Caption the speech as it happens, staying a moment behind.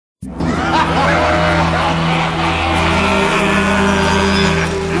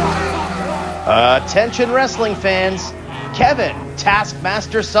Attention wrestling fans, Kevin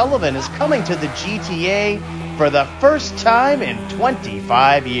Taskmaster Sullivan is coming to the GTA for the first time in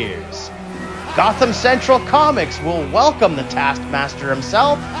 25 years. Gotham Central Comics will welcome the Taskmaster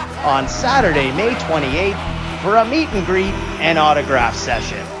himself on Saturday, May 28th for a meet and greet and autograph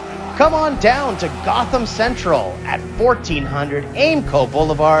session. Come on down to Gotham Central at 1400 Aimco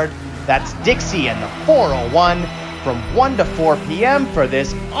Boulevard, that's Dixie and the 401, from 1 to 4 p.m. for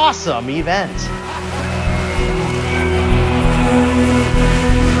this awesome event.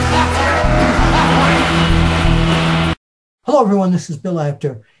 Hello everyone, this is Bill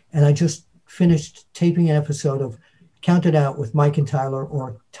Apter, and I just finished taping an episode of Count It Out with Mike and Tyler,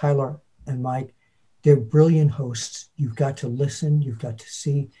 or Tyler and Mike. They're brilliant hosts. You've got to listen, you've got to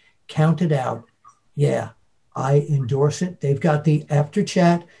see. Count It Out. Yeah, I endorse it. They've got the After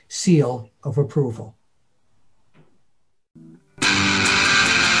Chat seal of approval.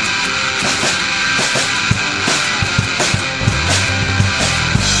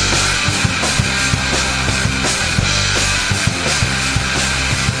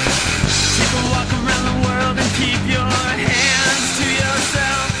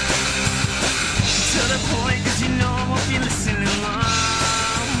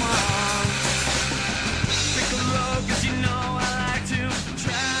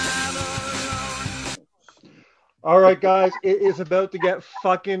 All right, guys, it is about to get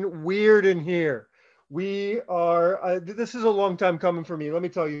fucking weird in here. We are, this is a long time coming for me. Let me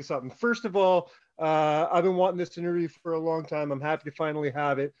tell you something. First of all, I've been wanting this interview for a long time. I'm happy to finally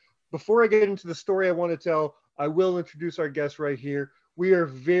have it. Before I get into the story I want to tell, I will introduce our guest right here. We are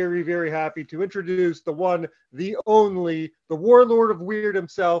very, very happy to introduce the one, the only, the warlord of weird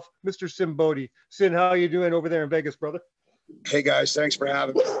himself, Mr. Sin Bodhi. Sin, how are you doing over there in Vegas, brother? Hey, guys, thanks for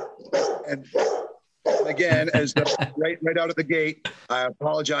having me. And again, as right out of the gate, I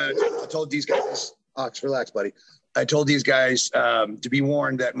apologize. I told these guys, Ox, relax, buddy. I told these guys to be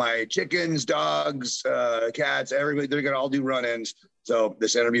warned that my chickens, dogs, cats, everybody, they're going to all do run-ins. So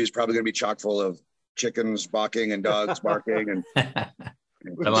this interview is probably going to be chock full of chickens barking and dogs barking. And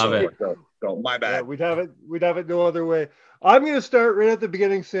I love it. So my bad. Yeah, we'd have it no other way. I'm going to start right at the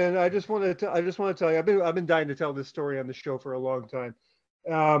beginning, Sin. I just want to tell you, I've been dying to tell this story on the show for a long time.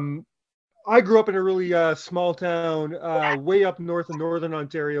 I grew up in a really small town way up north in northern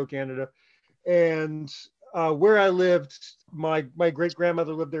Ontario, Canada. And where I lived, my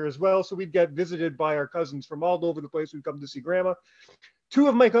great-grandmother lived there as well. So we'd get visited by our cousins from all over the place. We'd come to see Grandma. Two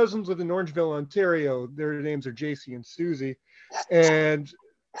of my cousins live in Orangeville, Ontario. Their names are JC and Susie. And,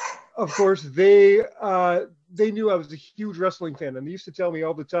 of course, they knew I was a huge wrestling fan. And they used to tell me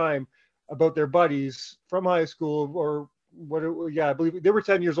all the time about their buddies from high school or I believe they were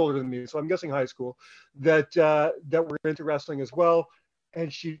 10 years older than me, so I'm guessing high school, that were into wrestling as well.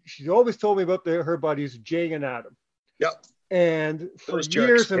 And she always told me about her buddies, Jay and Adam. Yep. And for those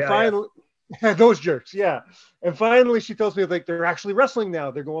years, jerks. and finally, those jerks, yeah. And finally, she tells me, like, they're actually wrestling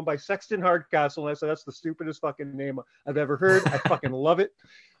now. They're going by Sexton Hardcastle. And I said, that's the stupidest fucking name I've ever heard. I fucking love it.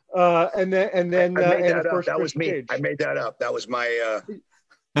 And of course, that was me. Cage. I made that up. That was my.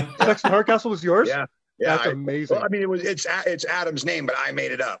 Sexton Hardcastle was yours? Yeah. Yeah, that's amazing. Well, I mean, it's Adam's name, but I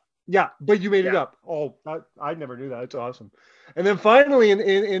made it up. Yeah, but you made it up. Oh, I never knew that. It's awesome. And then finally,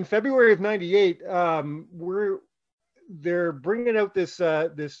 in February of '98, they're bringing out this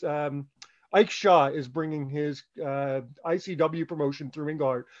Ike Shaw is bringing his ICW promotion through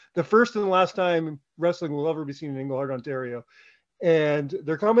Englehart, the first and last time wrestling will ever be seen in Englehart, Ontario. And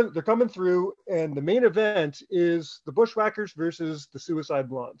they're coming through, and the main event is the Bushwhackers versus the Suicide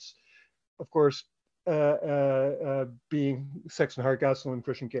Blondes. Of course, being Sexton Hardcastle and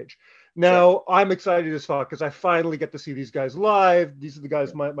Christian Cage. Now, I'm excited as fuck because I finally get to see these guys live. These are the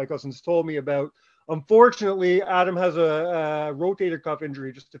guys my cousins told me about. Unfortunately, Adam has a rotator cuff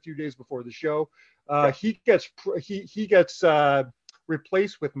injury just a few days before the show. He gets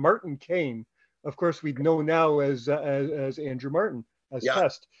replaced with Martin Kane. Of course, we know now as Andrew Martin as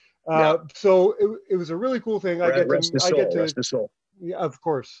Pest. So it was a really cool thing. Rest the soul. Yeah, of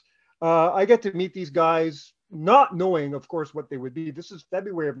course. I get to meet these guys, not knowing, of course, what they would be. This is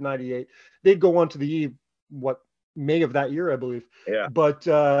February of '98. They'd go on to the May of that year, I believe. Yeah. But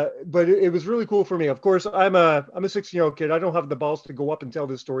it was really cool for me. Of course, I'm a 16-year-old kid. I don't have the balls to go up and tell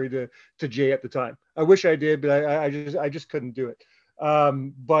this story to Jay at the time. I wish I did, but I just couldn't do it.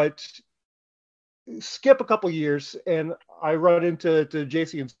 But skip a couple years, and I run into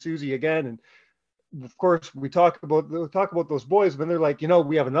JC and Susie again, and of course we talk about those boys, but they're like,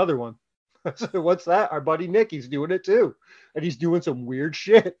 we have another one. I said, what's that? Our buddy Nick, he's doing it too. And he's doing some weird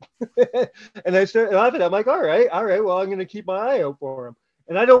shit. And I started laughing. I'm like, all right, well, I'm going to keep my eye out for him.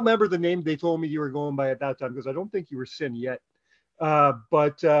 And I don't remember the name they told me you were going by at that time, because I don't think you were Sin yet.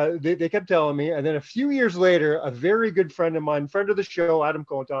 But they kept telling me. And then a few years later, a very good friend of mine, friend of the show, Adam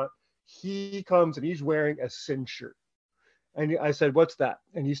Contant, he comes and he's wearing a Sin shirt. And I said, what's that?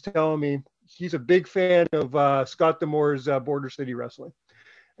 And he's telling me he's a big fan of Scott D'Amour's Border City Wrestling.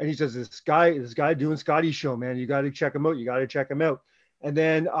 And he says, this guy doing Scotty's show, man, you got to check him out. And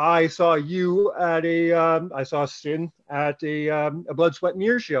then I saw you at I saw Sin at a Blood, Sweat, and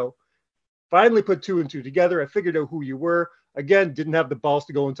Tears show. Finally put two and two together. I figured out who you were. Again, didn't have the balls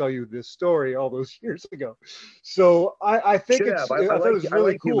to go and tell you this story all those years ago. So I think I thought it was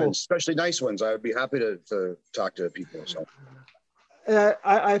really cool. Humans, especially nice ones. I would be happy to talk to people. So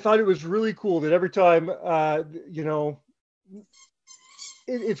I thought it was really cool that every time,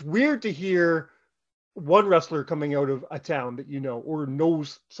 it's weird to hear one wrestler coming out of a town that you know or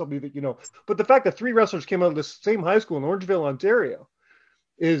knows somebody that you know. But the fact that three wrestlers came out of the same high school in Orangeville, Ontario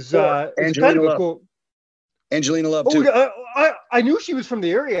is kind of a cool. Angelina Love too. I knew she was from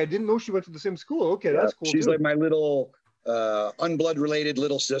the area. I didn't know she went to the same school. Okay, that's cool. She's like my little unblood related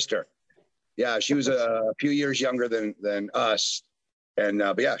little sister. Yeah, she was a few years younger than us. And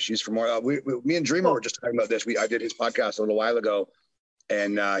but yeah, she's from me and Dreamer were just talking about this. I did his podcast a little while ago.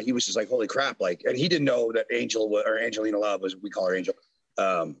 And he was just like, holy crap. Like, and he didn't know that Angelina Love, we call her Angel,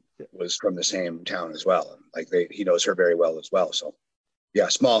 was from the same town as well. And like he knows her very well as well. So yeah,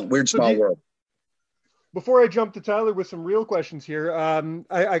 small world. Before I jump to Tyler with some real questions here,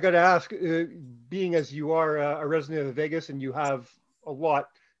 I got to ask, being as you are a resident of Vegas and you have a lot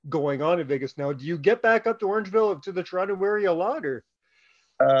going on in Vegas now, do you get back up to Orangeville, to the Toronto area a lot, or?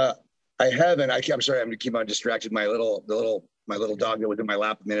 I haven't. I'm sorry. I'm going to keep on distracted. My little dog that was in my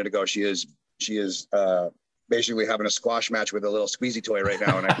lap a minute ago. She is basically having a squash match with a little squeezy toy right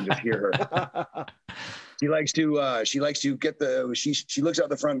now, and I can just hear her. She likes to get she looks out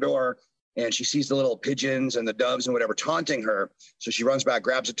the front door and she sees the little pigeons and the doves and whatever taunting her. So she runs back,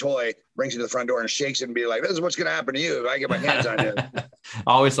 grabs a toy, brings it to the front door and shakes it and be like, this is what's going to happen to you if I get my hands on you.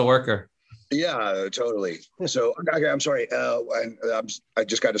 Always a worker. Yeah, totally. So I'm sorry. I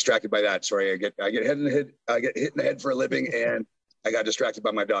just got distracted by that. Sorry. I get hit in the head for a living, and I got distracted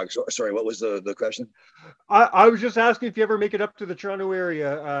by my dog. So, sorry. What was the question? I was just asking if you ever make it up to the Toronto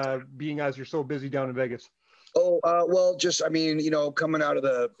area, being as you're so busy down in Vegas. Oh, well, just, I mean, coming out of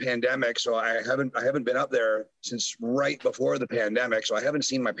the pandemic. So I haven't been up there since right before the pandemic. So I haven't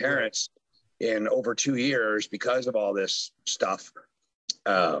seen my parents in over 2 years because of all this stuff.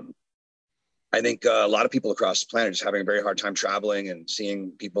 I think a lot of people across the planet are just having a very hard time traveling and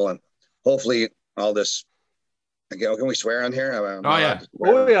seeing people, and hopefully all this. Again, can we swear on here?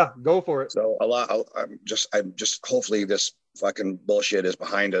 Oh yeah, go for it. So I'm just hopefully this fucking bullshit is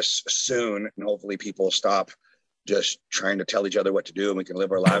behind us soon, and hopefully people stop just trying to tell each other what to do, and we can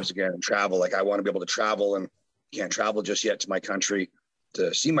live our lives again and travel. Like, I want to be able to travel, and can't travel just yet to my country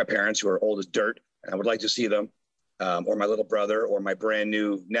to see my parents, who are old as dirt, and I would like to see them, or my little brother, or my brand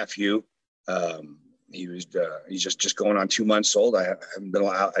new nephew. He's just going on 2 months old. I haven't been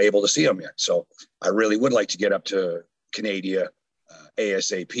able to see him yet. So I really would like to get up to Canada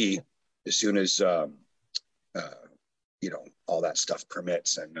ASAP as soon as, all that stuff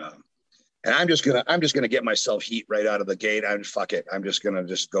permits. And I'm just gonna get myself heat right out of the gate. Fuck it. I'm just gonna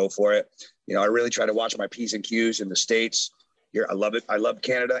go for it. I really try to watch my P's and Q's in the States. Here, I love it. I love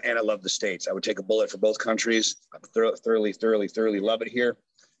Canada and I love the States. I would take a bullet for both countries. I thoroughly love it here.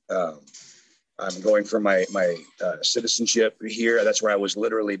 I'm going for my citizenship here. That's where I was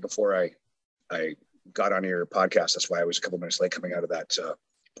literally before I got on your podcast. That's why I was a couple minutes late coming out of that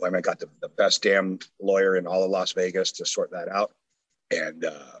appointment. I got the best damn lawyer in all of Las Vegas to sort that out. And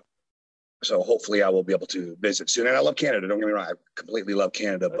so hopefully I will be able to visit soon. And I love Canada. Don't get me wrong. I completely love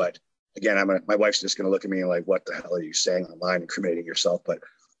Canada. But again, my wife's just going to look at me like, what the hell are you saying online, incriminating yourself? But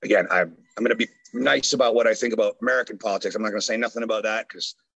again, I'm going to be nice about what I think about American politics. I'm not going to say nothing about that,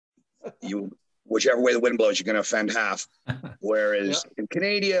 because whichever way the wind blows, you're going to offend half. Whereas in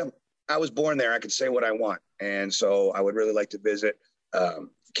Canada, I was born there. I could say what I want. And so I would really like to visit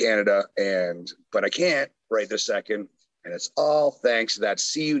Canada, but I can't right this second. And it's all thanks to that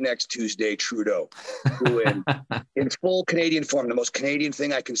see you next Tuesday Trudeau, who in full Canadian form, the most Canadian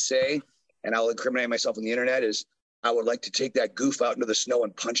thing I can say, and I'll incriminate myself on the internet, is I would like to take that goof out into the snow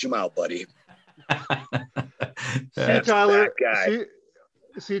and punch him out, buddy.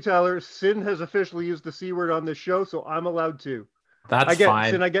 See, Tyler, Sin has officially used the C word on this show, so I'm allowed to. That's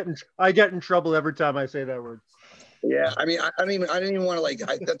fine. Sin, I get in trouble every time I say that word. Yeah, I mean, I didn't even want to like.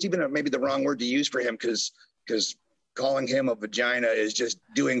 That's even maybe the wrong word to use for him because calling him a vagina is just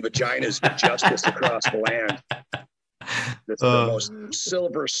doing vaginas justice across the land. This is the most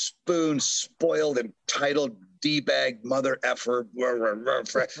silver spoon, spoiled, entitled D-bag mother effer.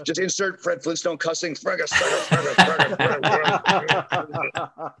 Just insert Fred Flintstone cussing.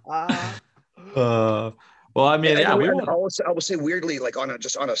 Well, I mean, yeah, I will say weirdly, like on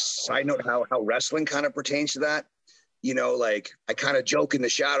a side note, how wrestling kind of pertains to that. You know, like I kind of joke in the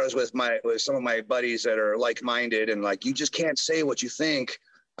shadows with some of my buddies that are like-minded, and like you just can't say what you think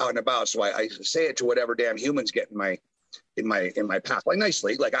out and about. So I say it to whatever damn humans get in my path, like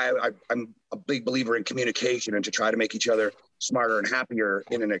nicely. Like I'm a big believer in communication and to try to make each other smarter and happier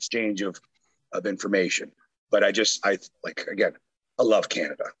in an exchange of information. But I like, again, I love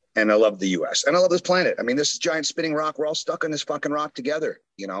Canada and I love the US and I love this planet. I mean, this is giant spinning rock. We're all stuck on this fucking rock together,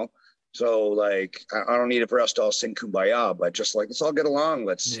 you know? So like, I don't need it for us to all sing Kumbaya, but just like, let's all get along.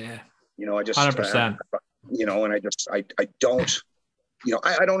 Let's, you know, I just, 100%. You know, and I don't, you know,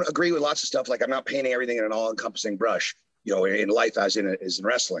 I don't agree with lots of stuff. Like I'm not painting everything in an all encompassing brush, you know, in life as in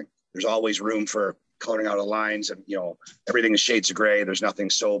wrestling. There's always room for coloring out of lines and, you know, everything is shades of gray. There's nothing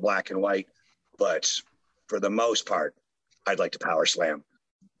so black and white, but for the most part, I'd like to power slam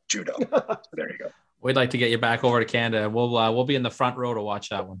judo. There you go. We'd like to get you back over to Canada. We'll be in the front row to watch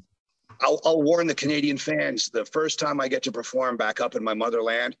that one. I'll warn the Canadian fans, the first time I get to perform back up in my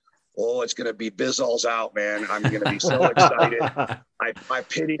motherland, oh, it's going to be bizzles out, man. I'm going to be so excited. I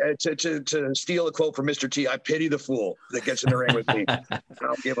pity, to steal a quote from Mr. T, I pity the fool that gets in the ring with me. I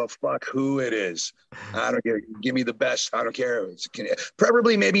don't give a fuck who it is. I don't give me the best. I don't care. It's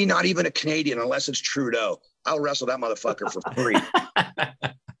preferably maybe not even a Canadian unless it's Trudeau. I'll wrestle that motherfucker for free.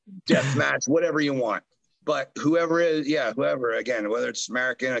 Death match, whatever you want. But whoever is, whoever, again, whether it's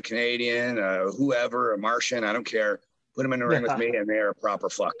American, a Canadian, whoever, a Martian, I don't care. Put them in the ring with me and they are proper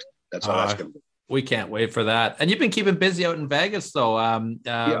fucked. That's all that's going to be. We can't wait for that. And you've been keeping busy out in Vegas, though.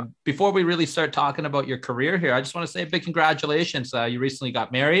 Before we really start talking about your career here, I just want to say a big congratulations. You recently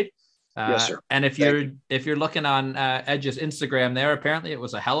got married. Yes, sir. And if you're looking on Edge's Instagram there, apparently it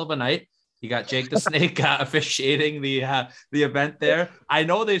was a hell of a night. You got Jake the Snake officiating the event there. I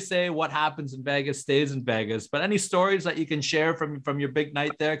know they say what happens in Vegas stays in Vegas, but any stories that you can share from your big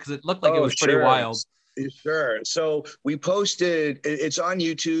night there? Because it looked like it was pretty wild. Sure. So we posted, it's on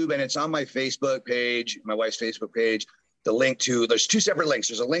YouTube and it's on my Facebook page, my wife's Facebook page, there's two separate links.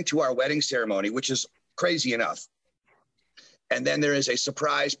 There's a link to our wedding ceremony, which is crazy enough. And then there is a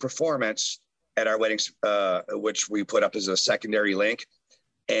surprise performance at our wedding, which we put up as a secondary link.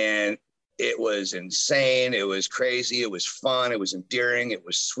 And it was insane. It was crazy. It was fun. It was endearing. It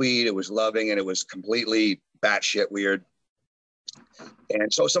was sweet. It was loving. And it was completely batshit weird.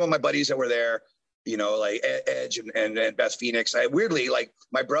 And so some of my buddies that were there, you know, like Edge and Beth Phoenix, weirdly, like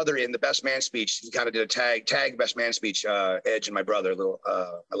my brother in the Best Man speech, he kind of did a tag Best Man speech, Edge and my brother,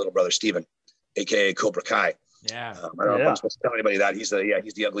 my little brother, Steven, AKA Cobra Kai. Yeah. I don't know if I'm supposed to tell anybody that. He's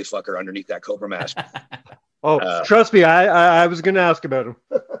the ugly fucker underneath that Cobra mask. Trust me, I was going to ask about him.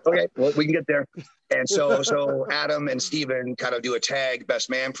 Okay, well, we can get there. And so Adam and Steven kind of do a tag Best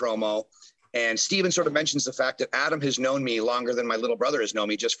Man promo. And Steven sort of mentions the fact that Adam has known me longer than my little brother has known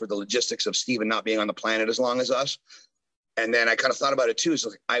me, just for the logistics of Steven not being on the planet as long as us. And then I kind of thought about it too.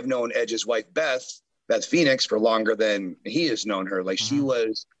 So I've known Edge's wife, Beth Phoenix, for longer than he has known her. Like she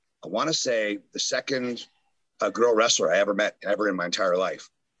was, I want to say, the second girl wrestler I ever met in my entire life.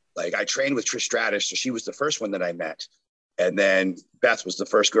 Like I trained with Trish Stratus, so she was the first one that I met. And then Beth was the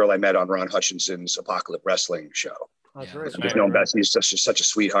first girl I met on Ron Hutchinson's Apocalypse Wrestling show. That's right. I've known Beth. She's such a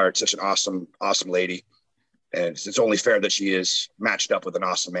sweetheart, such an awesome lady. And it's only fair that she is matched up with an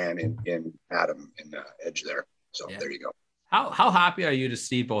awesome man in Adam and Edge there. So there you go. How happy are you to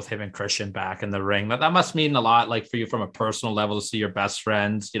see both him and Christian back in the ring? That must mean a lot, like for you from a personal level, to see your best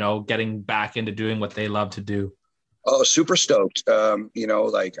friends, you know, getting back into doing what they love to do. Oh, super stoked. You know,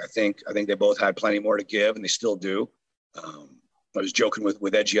 like I think they both had plenty more to give, and they still do. I was joking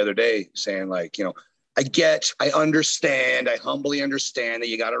with Edge the other day, saying like, you know, I understand, I humbly understand that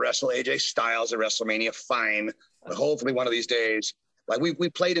you got to wrestle AJ Styles at WrestleMania, fine, but hopefully one of these days, like we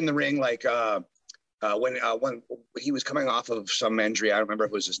played in the ring, like when he was coming off of some injury, I don't remember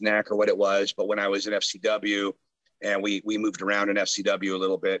if it was his neck or what it was, but when I was in FCW, and we moved around in FCW a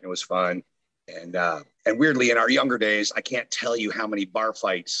little bit, and it was fun. And weirdly, in our younger days, I can't tell you how many bar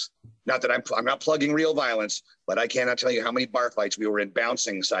fights, not that I'm not plugging Real Violence, but I cannot tell you how many bar fights we were in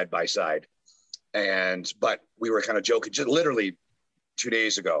bouncing side by side. But we were kind of joking, just literally 3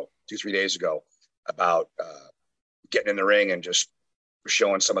 days ago, about getting in the ring and just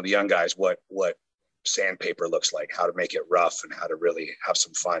showing some of the young guys what sandpaper looks like, how to make it rough, and how to really have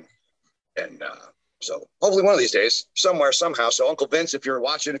some fun. And so hopefully one of these days, somewhere, somehow. So Uncle Vince, if you're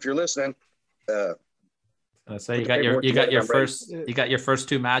watching, if you're listening, so you got your first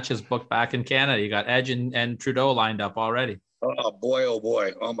 2 matches booked back in Canada. You got Edge and Trudeau lined up already. Oh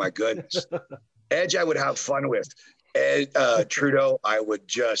boy. Oh my goodness. Edge I would have fun with. Trudeau I would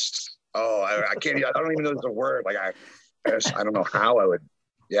just I can't, I don't even know there's a word. Like I don't know how I would.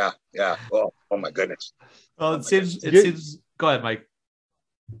 Yeah. Oh my goodness. Well, it seems go ahead, Mike.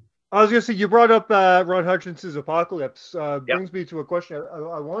 I was going to say, you brought up Ron Hutchinson's Apocalypse. Brings me to a question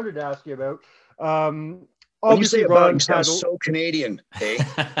I wanted to ask you about. Obviously, Ron sounds so Canadian, hey?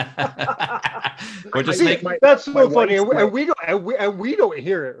 We're just that's so funny, and we don't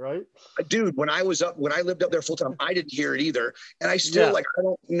hear it, right? Dude, when I lived up there full time, I didn't hear it either, and I still I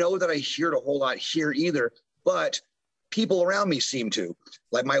don't know that I hear it a whole lot here either, but people around me seem to.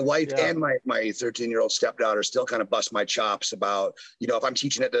 Like my wife and my 13-year-old stepdaughter still kind of bust my chops about, if I'm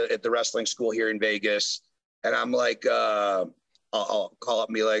teaching at the wrestling school here in Vegas, and I'm like, I'll call up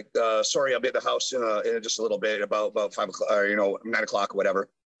and be like, sorry, I'll be at the house in just a little bit, about 5 o'clock, or 9 o'clock or whatever.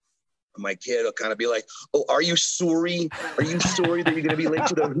 And my kid will kind of be like, oh, are you sorry? Are you sorry that you're going to be late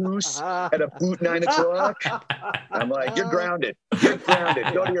to the hoose at a boot 9 o'clock? I'm like, you're grounded. You're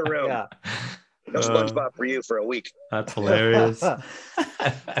grounded. Go to your room. Yeah. No SpongeBob for you for a week. That's hilarious.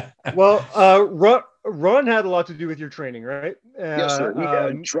 Well, Ron had a lot to do with your training, right? Yes, sir.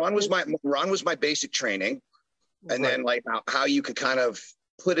 Ron was my basic training. And then like how you could kind of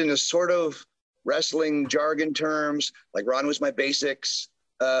put in a sort of wrestling jargon terms, like Ron was my basics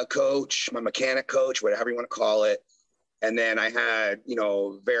coach, my mechanic coach, whatever you want to call it. And then I had,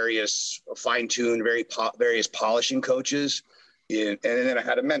 various fine-tuned, various polishing coaches. And then I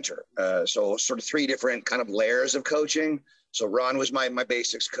had a mentor. So sort of 3 different kind of layers of coaching. So Ron was my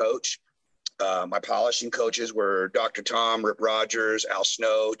basics coach. My polishing coaches were Dr. Tom, Rip Rogers, Al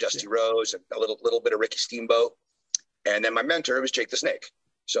Snow, Dusty Rose, and a little bit of Ricky Steamboat. And then my mentor was Jake the Snake.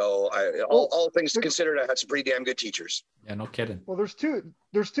 So all things considered, I had some pretty damn good teachers. Yeah, no kidding. Well, there's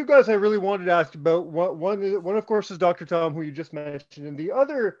two guys I really wanted to ask about. One of course is Dr. Tom, who you just mentioned, and the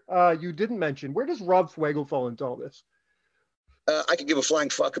other you didn't mention. Where does Rob Fuego fall into all this? I could give a flying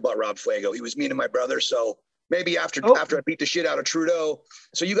fuck about Rob Fuego. He was me and my brother. So maybe after I beat the shit out of Trudeau.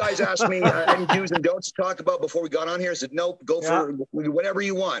 So you guys asked me any do's and don'ts to talk about before we got on here. I said, nope, go for whatever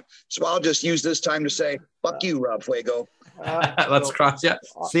you want. So I'll just use this time to say, fuck you, Rob Fuego. Let's cross. Yeah.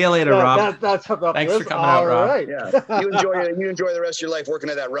 See you later, Rob. Thanks for coming out, Rob. Right. Yeah. You enjoy the rest of your life working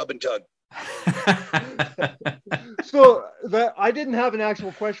at that rub and tug. So I didn't have an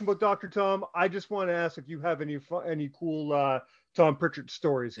actual question about Dr. Tom. I just want to ask if you have any cool Tom Pritchard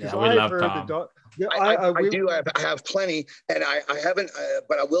stories. Yeah, we love Tom. I have plenty, and I haven't,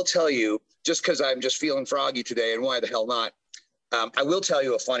 but I will tell you, just because I'm just feeling froggy today, and why the hell not? I will tell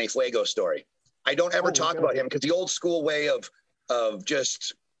you a funny Fuego story. I don't ever talk about him because the old school way of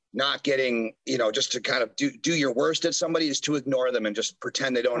just not getting, just to kind of do your worst at somebody is to ignore them and just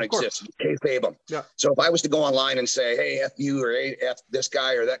pretend they don't exist. Kayfabe them. Yeah. So if I was to go online and say, hey, F you, or hey, F this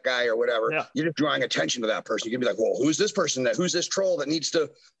guy or that guy or whatever, you're just drawing attention to that person. You're gonna be like, well, who's this person who's this troll that needs to,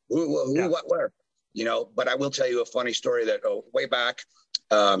 what, where? But I will tell you a funny story that way back.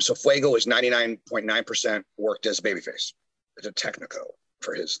 So Fuego was 99.9% worked as a babyface. It's a technico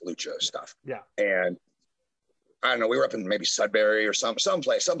for his lucha stuff. Yeah. And I don't know, we were up in maybe Sudbury or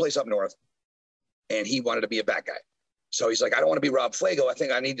someplace up north, and he wanted to be a bad guy. So he's like, I don't want to be Rob Fuego. I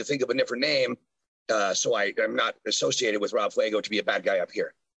think I need to think of a different name. So I'm not associated with Rob Fuego to be a bad guy up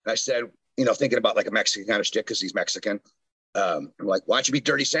here. And I said, thinking about like a Mexican kind of shtick because he's Mexican. I'm like, why don't you be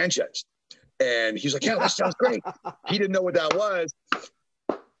Dirty Sanchez? And he's like, yeah, that sounds great. He didn't know what that was.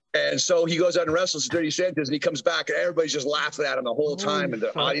 And so he goes out and wrestles Dirty Sanchez, and he comes back, and everybody's just laughing at him the whole time, and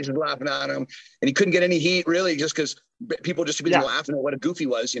the audience is laughing at him, and he couldn't get any heat really, just because people just been laughing at what a goof he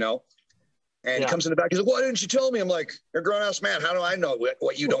was, And he comes in the back, he's like, "Why didn't you tell me?" I'm like, "You're a grown-ass man. How do I know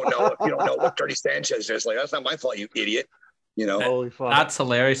what you don't know if you don't know what Dirty Sanchez is?" Like, that's not my fault, you idiot. Holy fuck. That's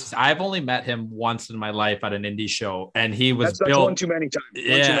hilarious. I've only met him once in my life at an indie show, and he was built. That's one too many times.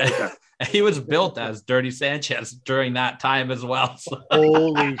 Yeah. He was built as Dirty Sanchez during that time as well. So.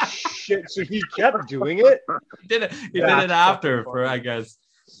 Holy shit. So he kept doing it? He did it after, I guess.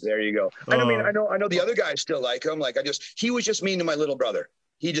 There you go. I mean, I know the other guys still like him. Like he was just mean to my little brother.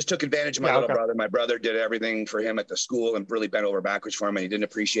 He just took advantage of my little brother. My brother did everything for him at the school and really bent over backwards for him, and he didn't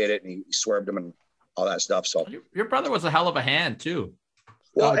appreciate it, and he swerved him and all that stuff. So your brother was a hell of a hand too.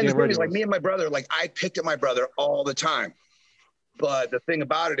 Well, and the thing is, like me and my brother, like I picked at my brother all the time. But the thing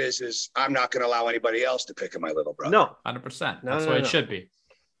about it is I'm not going to allow anybody else to pick at my little brother. No, 100%. That's the way it should be.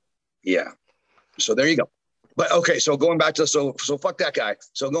 Yeah. So there you go. But okay, so going back to so fuck that guy.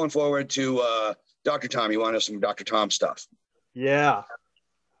 So going forward to Dr. Tom, you want to know some Dr. Tom stuff? Yeah.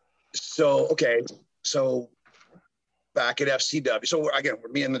 So okay, so back at FCW. So again,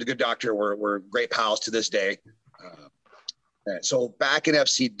 me and the good doctor we're great pals to this day. And so back in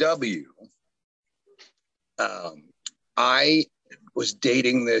FCW, I was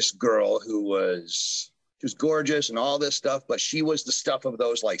dating this girl who was gorgeous and all this stuff, but she was the stuff of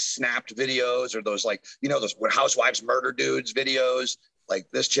those like snapped videos or those like, you know, those when housewives murder dudes videos. Like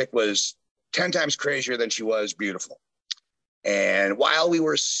this chick was 10 times crazier than she was beautiful. And while I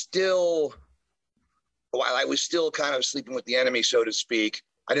was still kind of sleeping with the enemy, so to speak,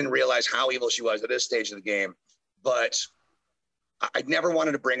 I didn't realize how evil she was at this stage of the game. But I never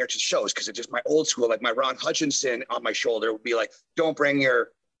wanted to bring her to shows because it just my old school, like my Ron Hutchinson on my shoulder would be like, don't bring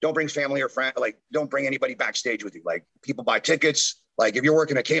family or friend, like don't bring anybody backstage with you. Like people buy tickets. Like if you're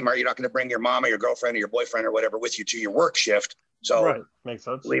working at Kmart, you're not going to bring your mom or your girlfriend or your boyfriend or whatever with you to your work shift. So right, makes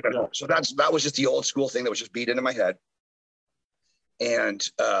sense. Leave it home. So that was just the old school thing that was just beat into my head. And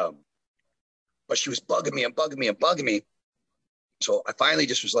but she was bugging me. So I finally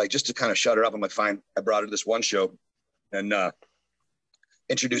just was like, just to kind of shut her up, I'm like, fine. I brought her to this one show and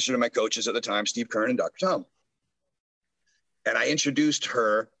introduced her to my coaches at the time, Steve Kern and Dr. Tom. And I introduced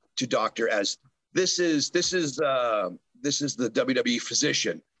her to Doctor as this is the WWE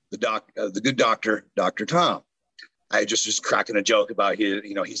physician, the good doctor, Dr. Tom. I just was cracking a joke about his,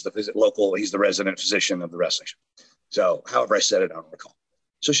 you know, he's the resident physician of the wrestling show. So however I said it, I don't recall.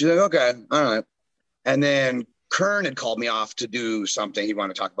 So she's like, okay, all right. And then Kern had called me off to do something. He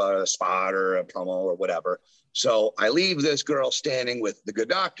wanted to talk about a spot or a promo or whatever. So I leave this girl standing with the good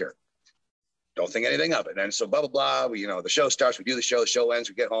doctor. Don't think anything of it. And so blah, blah, blah. We, you know, the show starts, we do the show ends,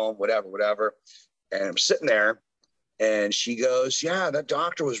 we get home, whatever. And I'm sitting there and she goes, yeah, that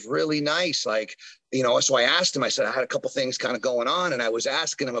doctor was really nice. Like, you know, so I asked him, I said, I had a couple things kind of going on and I was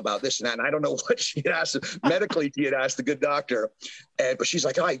asking him about this and that. And I don't know what she had asked medically, she had asked the good doctor. But she's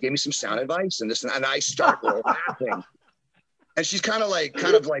like, oh, he gave me some sound advice and this and I start laughing. And she's kind of like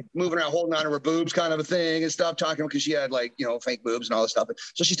moving around, holding on to her boobs kind of a thing and stuff, talking because she had like, you know, fake boobs and all this stuff.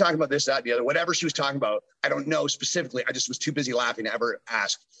 So she's talking about this, that, and the other, whatever she was talking about. I don't know specifically. I just was too busy laughing to ever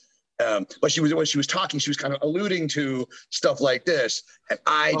ask. But when she was talking, she was kind of alluding to stuff like this. And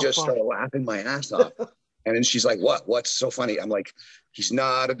I just started laughing my ass off. And then she's like, what's so funny? I'm like, he's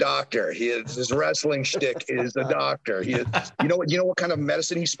not a doctor. His wrestling shtick is a doctor. You know what kind of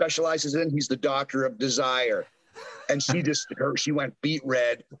medicine he specializes in? He's the doctor of desire. And she went beet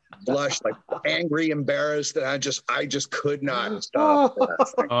red, blushed, like angry, embarrassed. And I just could not stop.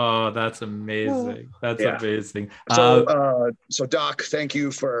 Oh, that's amazing. That's amazing. So Doc, thank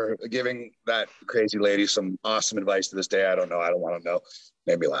you for giving that crazy lady some awesome advice to this day. I don't know. I don't want to know.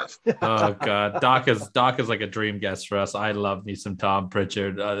 Made me laugh. Oh God, Doc is like a dream guest for us. I love me some Tom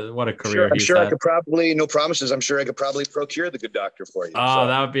Pritchard. What a career! I'm sure I could probably, no promises. I'm sure I could probably procure the good doctor for you. Oh,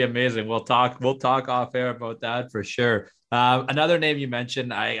 that would be amazing. We'll talk off air about that for sure. Another name you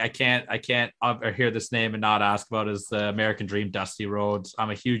mentioned, I can't hear this name and not ask about is the American Dream, Dusty Rhodes. I'm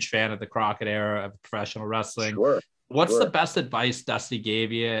a huge fan of the Crockett era of professional wrestling. Sure. What's the best advice Dusty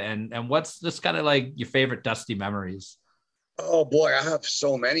gave you, and what's just kind of like your favorite Dusty memories? Oh boy, I have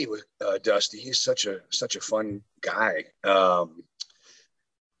so many with Dusty. He's such a fun guy.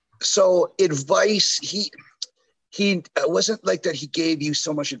 So advice, he wasn't like that. He gave you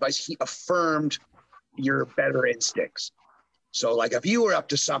so much advice. He affirmed your better instincts. So like if you were up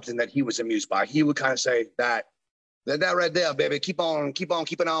to something that he was amused by, he would kind of say that right there, baby, keep on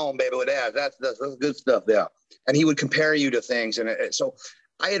keeping on, baby, with that. That's good stuff there. And he would compare you to things. And so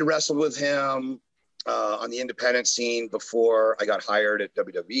I had wrestled with him on the independent scene before I got hired at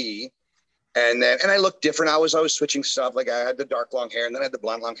WWE. And I looked different. I was switching stuff. Like I had the dark long hair and then I had the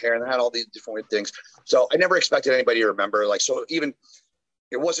blonde long hair and I had all these different weird things. So I never expected anybody to remember. Like, so even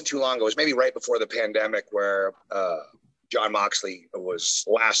it wasn't too long ago. It was maybe right before the pandemic where John Moxley was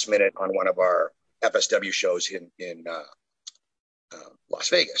last minute on one of our FSW shows in Las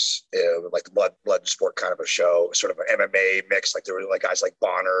Vegas, like the blood sport kind of a show, sort of an MMA mix. Like there were like guys like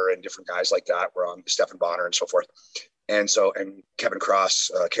Bonner and different guys like that were on, Stephen Bonner and so forth. And Kevin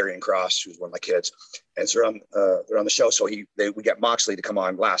Cross, Karrion Kross, who's one of my kids. And so they're on the show. So we get Moxley to come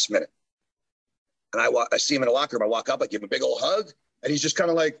on last minute. And I see him in a locker room. I walk up, I give him a big old hug. And he's just kind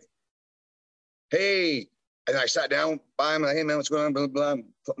of like, hey. And I sat down by him, like, hey man, what's going on? Blah, blah, blah.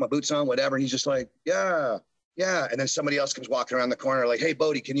 Put my boots on, whatever. And he's just like, yeah. And then somebody else comes walking around the corner like, hey,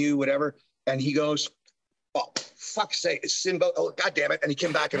 Bodie, can you whatever? And he goes, oh, fuck's sake, it's Sin Bodie. Oh, God damn it. And he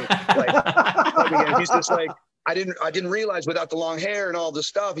came back and like, he's just like, I didn't realize without the long hair and all this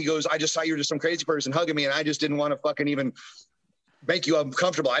stuff. He goes, I just thought you were just some crazy person hugging me, and I just didn't want to fucking even make you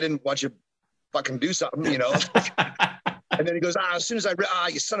uncomfortable. I didn't want you to fucking do something, you know. And then he goes, as soon as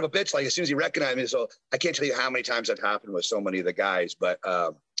you son of a bitch, like as soon as he recognized me. So I can't tell you how many times that happened with so many of the guys. But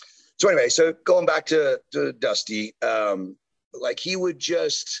so anyway, so going back to Dusty, like he would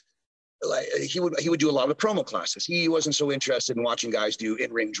just he would do a lot of promo classes. He wasn't so interested in watching guys do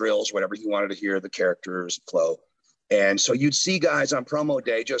in-ring drills, whatever. He wanted to hear the characters flow. And so you'd see guys on promo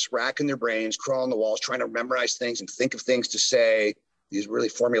day just racking their brains, crawling the walls, trying to memorize things and think of things to say, these really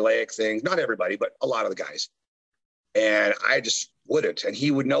formulaic things. Not everybody, but a lot of the guys. And I just wouldn't. And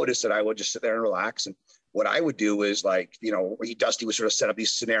he would notice that I would just sit there and relax. And what I would do is, like, you know, Dusty would sort of set up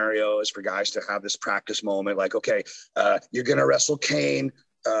these scenarios for guys to have this practice moment. Like, okay, you're going to wrestle Kane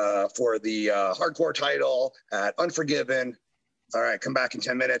for the hardcore title at Unforgiven. All right, come back in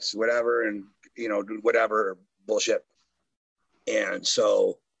 10 minutes, whatever. And, you know, do whatever bullshit. And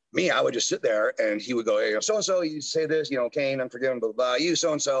so I would just sit there, and he would go, hey, so-and-so, you say this, you know, Kane, Unforgiven, blah, blah, blah. You,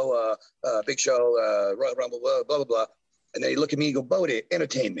 so-and-so, Big Show, Royal Rumble, blah, blah, blah, blah. And then he'd look at me and go, Bodie,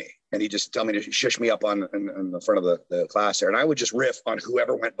 entertain me. And he'd just tell me to shush me up in the front of the class there. And I would just riff on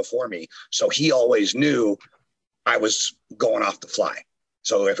whoever went before me. So he always knew I was going off the fly.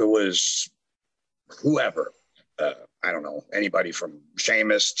 So if it was whoever, I don't know, anybody from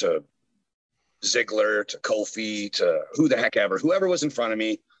Sheamus to Ziggler to Kofi to who the heck ever, whoever was in front of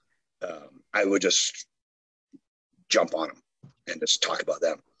me, I would just jump on them and just talk about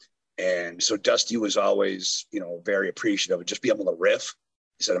them. And so Dusty was always, you know, very appreciative of just being able to riff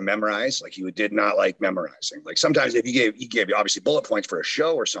instead of memorize. Like, he did not like memorizing. Like, sometimes if he gave you obviously bullet points for a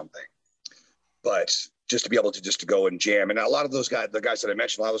show or something, but just to be able to go and jam. And a lot of those guys, the guys that I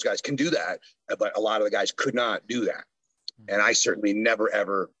mentioned, a lot of those guys can do that, but a lot of the guys could not do that. And I certainly never,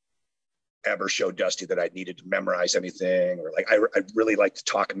 ever showed Dusty that I needed to memorize anything, or like, I really like to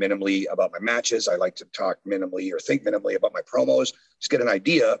talk minimally about my matches. I like to talk minimally or think minimally about my promos, just get an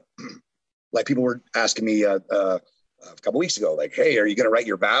idea. Like, people were asking me a couple weeks ago, like, hey, are you going to write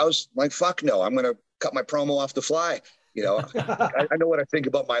your vows? I'm like, fuck no, I'm going to cut my promo off the fly. You know, I know what I think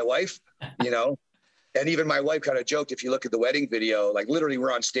about my wife, you know, and even my wife kind of joked, if you look at the wedding video, like, literally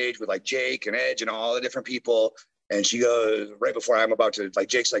we're on stage with like Jake and Edge and all the different people. And she goes, right before I'm about to, like,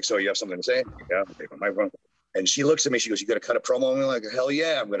 Jake's like, so you have something to say? Yeah, I'm taking my phone. And she looks at me, she goes, you going to cut a promo? And I'm like, hell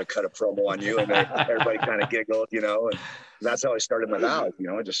yeah, I'm going to cut a promo on you. And then everybody kind of giggled, you know, and that's how I started my vows, you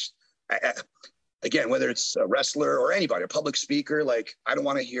know. Again, whether it's a wrestler or anybody, a public speaker, like, I don't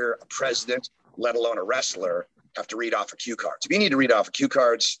want to hear a president, let alone a wrestler, have to read off of cue cards. If you need to read off of cue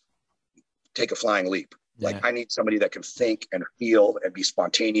cards, take a flying leap. Yeah. Like, I need somebody that can think and feel and be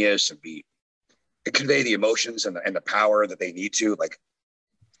spontaneous and convey the emotions and the power that they need to, like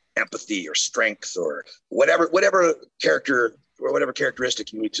empathy or strength or whatever character or whatever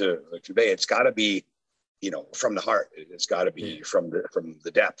characteristic you need to convey. It's got to be, you know, from the heart. It's got to be from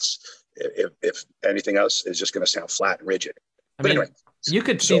the depths. If anything else is just going to sound flat and rigid. But anyway, you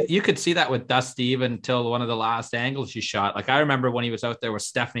could see that with Dusty even until one of the last angles you shot. Like, I remember when he was out there with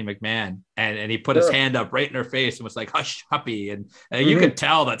Stephanie McMahon, and he put his hand up right in her face and was like, hush, puppy. And you could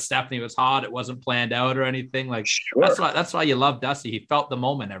tell that Stephanie was hot. It wasn't planned out or anything. Like, that's why you love Dusty. He felt the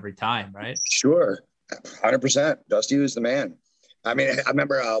moment every time, right? Sure. 100%. Dusty was the man. I mean, I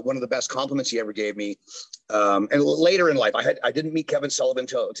remember one of the best compliments he ever gave me. And later in life, I didn't meet Kevin Sullivan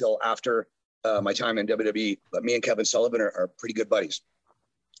till after my time in WWE, but me and Kevin Sullivan are pretty good buddies.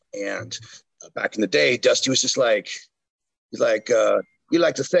 And back in the day, Dusty was just like, you like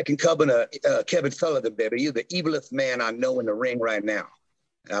the second cousin of Kevin Sullivan, baby. You're the evilest man I know in the ring right now.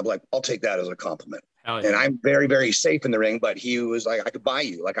 And I'm like, I'll take that as a compliment. Yeah. And I'm very, very safe in the ring, but he was like, I could buy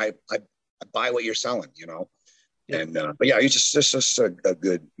you. Like, I buy what you're selling, you know? Yeah. And, but yeah, he's just a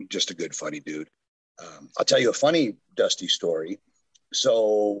good, funny dude. I'll tell you a funny Dusty story.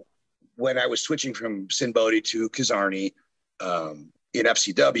 So when I was switching from Sinn Bodhi to Kazarni, in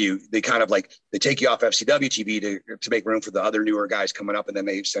FCW, they kind of like, they take you off FCW TV to make room for the other newer guys coming up, and then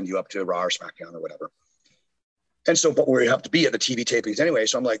they send you up to Raw or SmackDown or whatever. And so, but we have to be at the TV tapings anyway.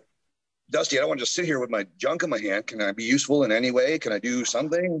 So I'm like, Dusty, I don't want to just sit here with my junk in my hand. Can I be useful in any way? Can I do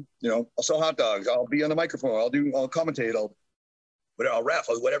something? You know, I'll sell hot dogs. I'll be on the microphone. I'll commentate. I'll ref.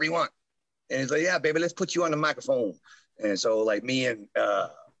 I'll do whatever you want. And he's like, yeah, baby, let's put you on the microphone. And so, like, me and I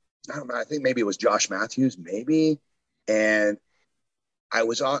don't know, I think maybe it was Josh Matthews, maybe. And I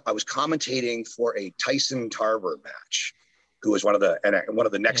was commentating for a Tyson Tarver match, who was one of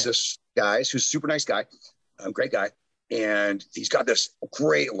the Nexus guys, who's a super nice guy, great guy. And he's got this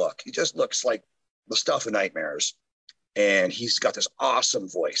great look. He just looks like the stuff of nightmares. And he's got this awesome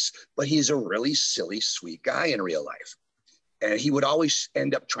voice, but he's a really silly, sweet guy in real life. And he would always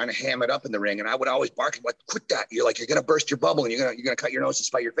end up trying to ham it up in the ring. And I would always bark, like, quit that. You're like, you're going to burst your bubble and you're going to cut your nose to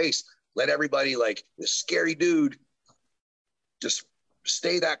spite your face. Let everybody, like, this scary dude, just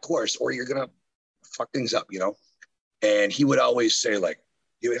stay that course or you're going to fuck things up, you know? And he would always say, like,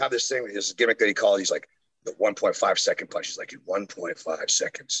 he would have this thing, this gimmick that he called, he's like, the 1.5 second punch. He's like, in 1.5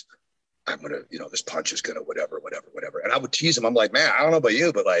 seconds, I'm going to, you know, this punch is going to whatever. And I would tease him. I'm like, man, I don't know about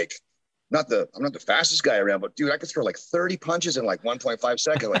you, but like, I'm not the fastest guy around, but dude, I could throw like 30 punches in like 1.5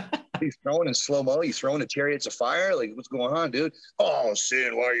 seconds. Like he's throwing in slow-mo. He's throwing the chariots of fire. Like, what's going on, dude? Oh,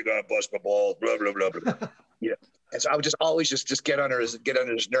 Sin, why are you going to bust my balls? Blah, blah, blah, blah. Yeah. And so I would just always just get under his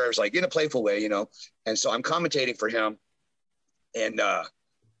nerves, like in a playful way, you know? And so I'm commentating for him. And I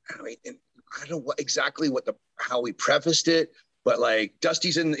don't know how we prefaced it, but like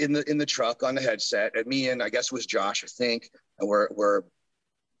Dusty's in the truck on the headset, and me and I guess it was Josh, I think, and we're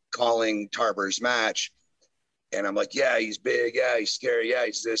calling Tarver's match, and I'm like, yeah, he's big, yeah, he's scary, yeah,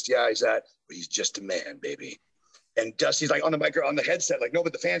 he's this, yeah, he's that, but he's just a man, baby. And Dusty's like on the headset, like, no,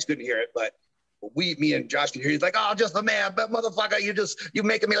 but the fans couldn't hear it, but me and Josh could hear. He's like, oh, just a man, but motherfucker, you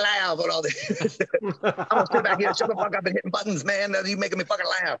making me laugh and all this. I'm gonna sit back here and shut the fuck up and hitting buttons, man. You making me fucking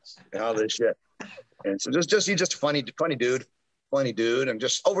laugh and all this shit. And so he's just funny dude. And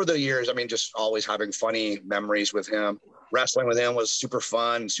just over the years, I mean, just always having funny memories with him. Wrestling with him was super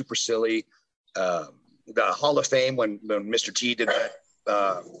fun, super silly. The Hall of Fame when Mr. T did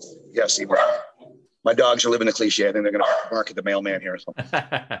that. See, my dogs are living the cliche. I think they're going to bark at the mailman here. So.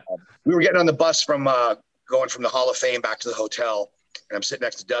 We were getting on the bus from going from the Hall of Fame back to the hotel, and I'm sitting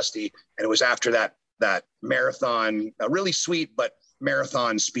next to Dusty, and it was after that marathon, a really sweet but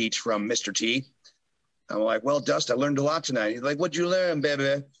marathon speech from Mr. T. I'm like, well, Dust, I learned a lot tonight. He's like, what'd you learn,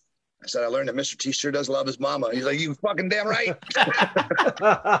 baby? I said, I learned that Mr. T sure does love his mama. He's like, you fucking damn right. You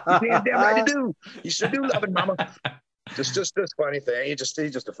damn right you do. You sure do love his mama. Just this funny thing. He's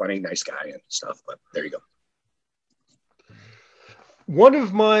just a funny, nice guy and stuff. But there you go. One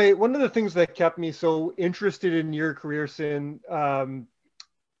of the things that kept me so interested in your career, Sin,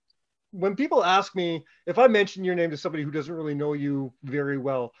 when people ask me if I mention your name to somebody who doesn't really know you very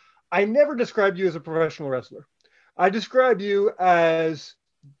well, I never describe you as a professional wrestler. I describe you as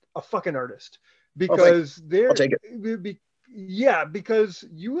a fucking artist because because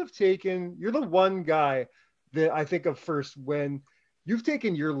you're the one guy that I think of first when you've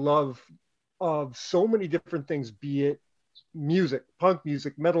taken your love of so many different things, be it music, punk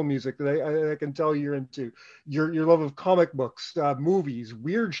music, metal music that I can tell you're into, your love of comic books, movies,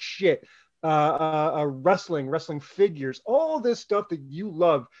 weird shit, wrestling figures, all this stuff that you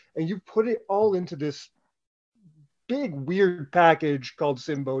love, and you put it all into this big weird package called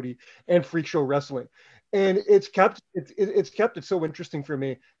Sin Bodhi and Freak Show Wrestling, and it's kept it so interesting for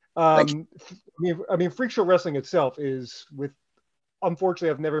me. I mean, Freak Show Wrestling itself is unfortunately,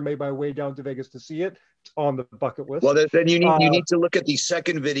 I've never made my way down to Vegas to see it. It's on the bucket list. Well, then you need to look at the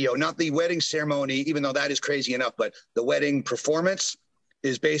second video, not the wedding ceremony, even though that is crazy enough, but the wedding performance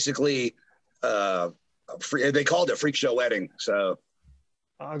is basically they called it Freak Show Wedding. So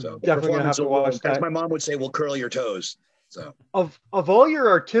I'm definitely gonna have to watch that. As my mom would say, "Will curl your toes." So of all your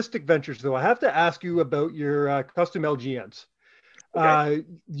artistic ventures, though, I have to ask you about your custom LGNs. Okay.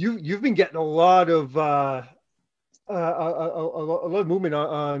 You've been getting a lot of a lot of movement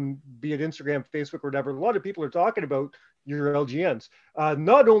on be it Instagram, Facebook, or whatever. A lot of people are talking about your LGNs,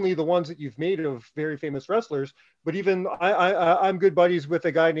 not only the ones that you've made of very famous wrestlers, but even I'm good buddies with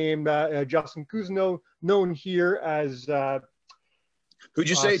a guy named Justin Kuzno, known here as who'd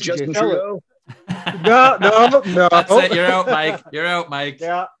you say, Justin Trudeau? No. That's it. You're out, Mike.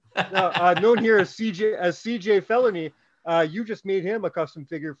 Yeah. No, known here as CJ Felony. You just made him a custom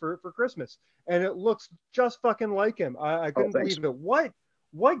figure for Christmas, and it looks just fucking like him. I couldn't believe it.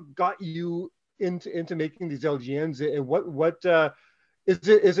 What got you into making these LGNs, and what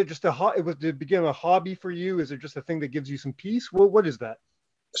is it just it was to begin a hobby for you? Is it just a thing that gives you some peace? What is that?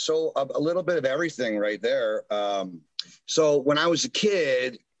 So a little bit of everything right there. So when I was a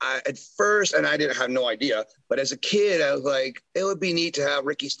kid, at first, and I didn't have no idea, but as a kid, I was like, it would be neat to have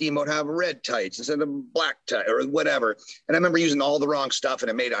Ricky Steamboat have red tights instead of black tights or whatever. And I remember using all the wrong stuff,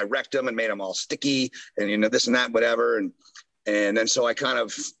 and I wrecked them and made them all sticky and, this and that, whatever. And then so I kind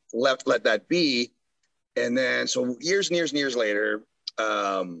of let that be. And then so years and years and years later,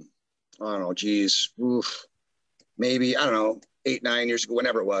 I don't know, maybe, I don't know, 8, 9 years ago,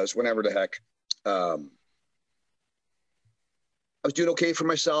 whenever the heck, I was doing okay for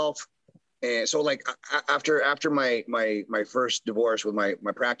myself. And so like after my first divorce with my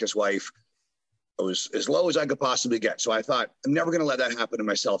practice wife, I was as low as I could possibly get. So I thought, I'm never going to let that happen to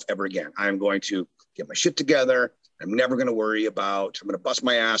myself ever again. I'm going to get my shit together. I'm never going to worry about, I'm going to bust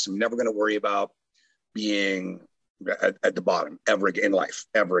my ass. I'm never going to worry about being at the bottom ever again in life,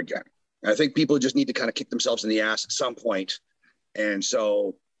 ever again. And I think people just need to kind of kick themselves in the ass at some point. And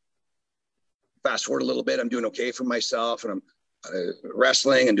so fast forward a little bit, I'm doing okay for myself, and I'm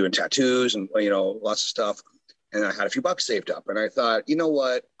wrestling and doing tattoos and, you know, lots of stuff. And I had a few bucks saved up, and I thought, you know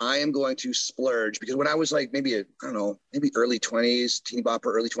what, I am going to splurge, because when I was like maybe maybe early 20s, teeny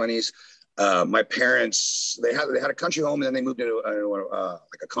bopper, early 20s, my parents, they had a country home, and then they moved into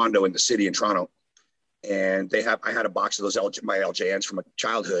like a condo in the city in Toronto. And I had a box of those my LJNs from my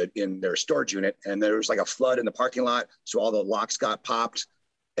childhood in their storage unit, and there was like a flood in the parking lot, so all the locks got popped,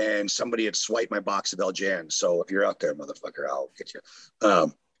 and somebody had swiped my box of LJNs. So if you're out there, motherfucker, I'll get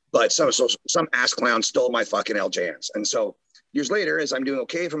you. But some ass clown stole my fucking LJNs. And so years later, as I'm doing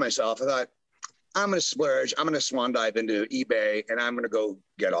okay for myself, I thought, I'm going to splurge. I'm going to swan dive into eBay, and I'm going to go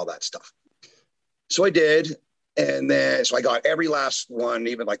get all that stuff. So I did. And then, so I got every last one,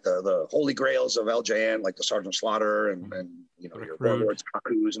 even like the holy grails of LJN, like the Sergeant Slaughter and you know, your Warlords,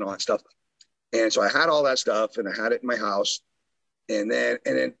 Kakus and all that stuff. And so I had all that stuff, and I had it in my house. And then,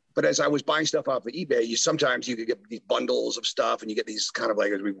 but as I was buying stuff off of eBay, sometimes you could get these bundles of stuff, and you get these kind of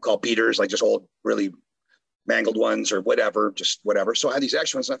like, as we would call beaters, like just old, really mangled ones or whatever, just whatever. So I had these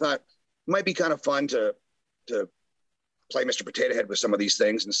extra ones, and I thought it might be kind of fun to play Mr. Potato Head with some of these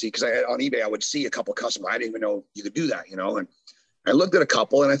things and see, because on eBay, I would see a couple of customers. I didn't even know you could do that, you know? And I looked at a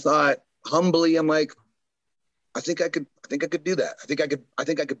couple, and I thought, humbly, I'm like, I think I could do that. I think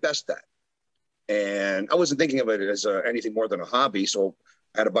I could best that. And I wasn't thinking of it as anything more than a hobby. So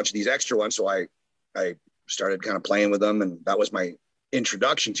I had a bunch of these extra ones. So I started kind of playing with them, and that was my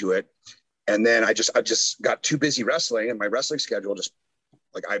introduction to it. And then I just got too busy wrestling, and my wrestling schedule just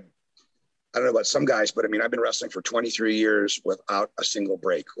like, I don't know about some guys, but I mean, I've been wrestling for 23 years without a single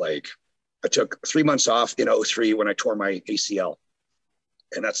break. Like, I took 3 months off in 2003 when I tore my ACL,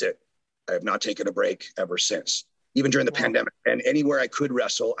 and that's it. I have not taken a break ever since, even during the pandemic. And anywhere I could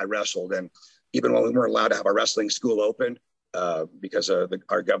wrestle, I wrestled. And even when we weren't allowed to have our wrestling school open, because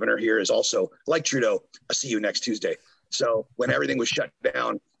our governor here is also, like Trudeau, I see you next Tuesday. So when everything was shut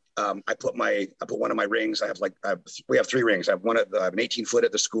down, I put one of my rings. We have 3 rings. I have an 18-foot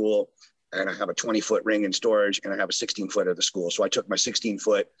at the school, and I have a 20-foot ring in storage, and I have a 16-foot at the school. So I took my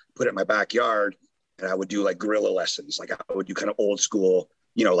 16-foot, put it in my backyard, and I would do like guerrilla lessons. Like, I would do kind of old school,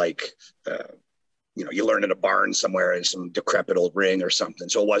 you know, like, you know, you learn in a barn somewhere in some decrepit old ring or something.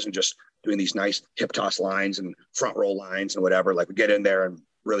 So it wasn't just doing these nice hip toss lines and front roll lines and whatever. Like, we get in there and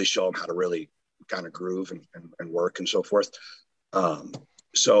really show them how to really kind of groove and work and so forth.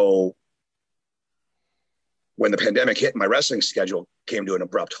 So when the pandemic hit, my wrestling schedule came to an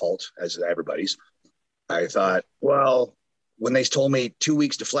abrupt halt, as everybody's. I thought, well, when they told me 2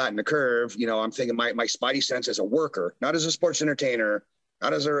 weeks to flatten the curve, you know, I'm thinking my spidey sense as a worker, not as a sports entertainer,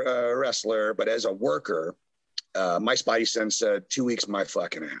 not as a wrestler, but as a worker, my spidey sense said 2 weeks, my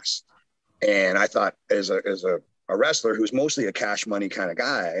fucking ass. And I thought, as a wrestler who's mostly a cash money kind of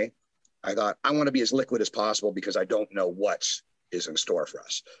guy, I thought, I want to be as liquid as possible, because I don't know what is in store for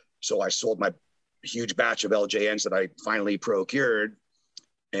us. So I sold my huge batch of LJNs that I finally procured,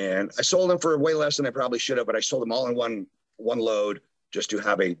 and I sold them for way less than I probably should have, but I sold them all in one load, just to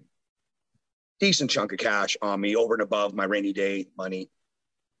have a decent chunk of cash on me over and above my rainy day money.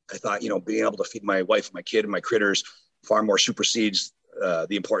 I thought, you know, being able to feed my wife, my kid, and my critters far more supersedes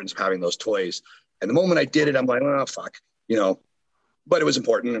the importance of having those toys. And the moment I did it, I'm like, oh, fuck, you know, but it was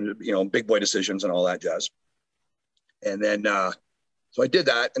important, and, you know, big boy decisions and all that jazz. And then, so I did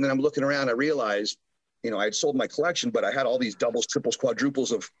that. And then I'm looking around, I realized, you know, I had sold my collection, but I had all these doubles, triples,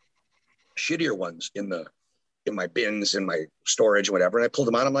 quadruples of shittier ones in my bins, in my storage, whatever. And I pulled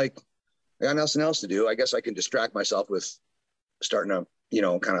them out. I'm like, I got nothing else to do. I guess I can distract myself with starting to, you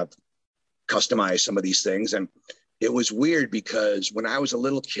know, kind of customize some of these things. And it was weird, because when I was a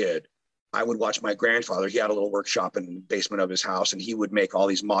little kid, I would watch my grandfather. He had a little workshop in the basement of his house, and he would make all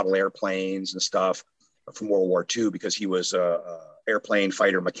these model airplanes and stuff from World War II, because he was a airplane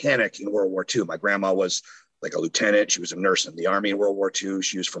fighter mechanic in World War II. My grandma was like a lieutenant. She was a nurse in the army in World War II.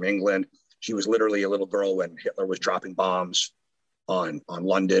 She was from England. She was literally a little girl when Hitler was dropping bombs on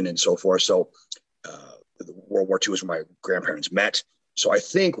London and so forth. So World War II was when my grandparents met. So I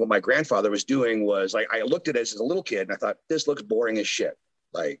think what my grandfather was doing was, like, I looked at it as a little kid, and I thought, this looks boring as shit.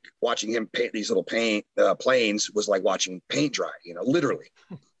 Like, watching him paint these little planes was like watching paint dry, you know, literally.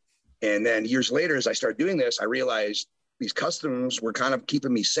 And then years later, as I started doing this, I realized these customs were kind of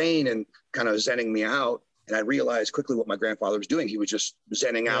keeping me sane and kind of zenning me out. And I realized quickly what my grandfather was doing. He was just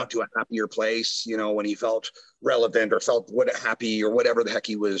zenning out to a happier place, you know, when he felt relevant or felt happy or whatever the heck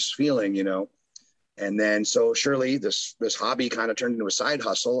he was feeling, you know. And then so surely this hobby kind of turned into a side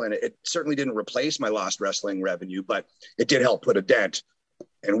hustle, and it certainly didn't replace my lost wrestling revenue, but it did help put a dent.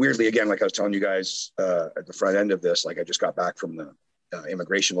 And weirdly, again, like I was telling you guys at the front end of this, like I just got back from the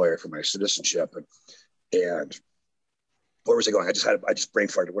immigration lawyer for my citizenship, and where was I going? I just brain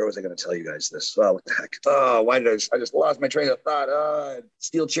farted. Where was I going to tell you guys this? Oh, what the heck? Oh, why did I just lost my train of thought?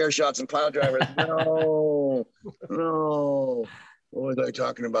 Steel chair shots and pile drivers. No. What was I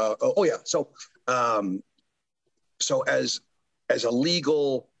talking about? Oh yeah. So as a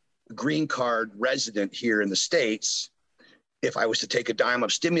legal green card resident here in the States, if I was to take a dime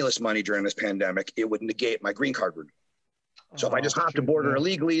of stimulus money during this pandemic, it would negate my green card renewal. So if I just hopped the border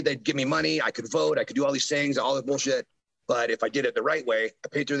illegally, they'd give me money. I could vote. I could do all these things, all the bullshit. But if I did it the right way, I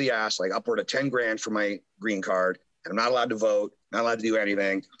paid through the ass, like upward of 10 grand for my green card. And I'm not allowed to vote, not allowed to do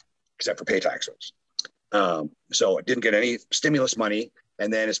anything except for pay taxes. So I didn't get any stimulus money.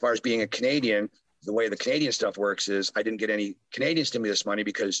 And then as far as being a Canadian, the way the Canadian stuff works is I didn't get any Canadian stimulus money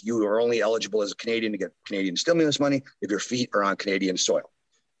because you are only eligible as a Canadian to get Canadian stimulus money if your feet are on Canadian soil.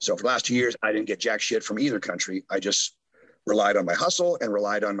 So for the last 2 years, I didn't get jack shit from either country. I just relied on my hustle and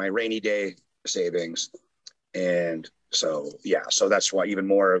relied on my rainy day savings. And so, yeah, so that's why even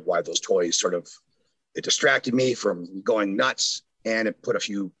more of why those toys sort of, it distracted me from going nuts, and it put a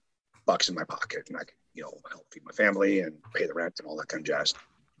few bucks in my pocket, and I could, you know, help feed my family and pay the rent and all that kind of jazz.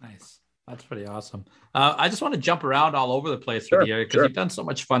 Nice. That's pretty awesome. I just want to jump around all over the place with you because you've done so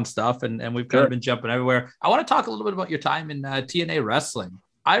much fun stuff, and we've kind of been jumping everywhere. I want to talk a little bit about your time in TNA wrestling.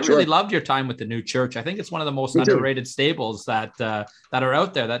 I really loved your time with the New Church. I think it's one of the most underrated stables that are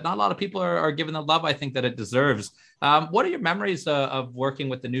out there, that not a lot of people are giving the love I think that it deserves. What are your memories of working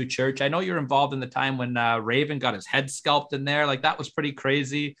with the New Church? I know you're involved in the time when Raven got his head sculpted in there. Like, that was pretty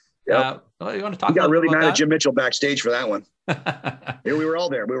crazy. Yep. You want to talk? Got really mad at Jim Mitchell backstage for that one. Yeah, we were all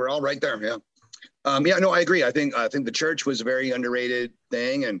there. We were all right there. Yeah. No, I agree. I think the Church was a very underrated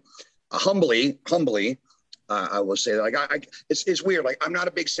thing, and humbly, I will say that, like, it's weird. Like, I'm not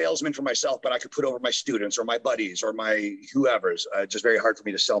a big salesman for myself, but I could put over my students or my buddies or my whoever's. It's just very hard for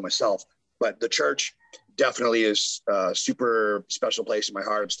me to sell myself. But the Church definitely is a super special place in my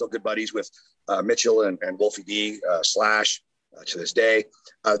heart. I'm still good buddies with Mitchell and Wolfie D Slash to this day.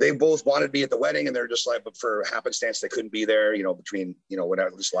 They both wanted to be at the wedding, and they're just like, but for happenstance, they couldn't be there, you know, between, you know,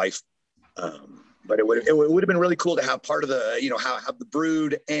 whatever this life. But it would have been really cool to have part of the, you know, have the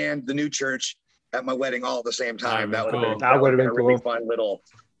Brood and the New Church at my wedding all at the same time. That would have been a really fun little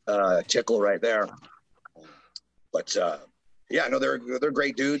tickle right there. But yeah, no, they're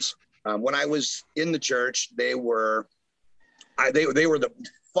great dudes. When I was in the Church, they were the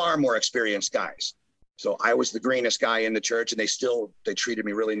far more experienced guys. So I was the greenest guy in the Church, and they treated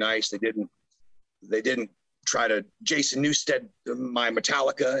me really nice. They didn't try to Jason Newsted my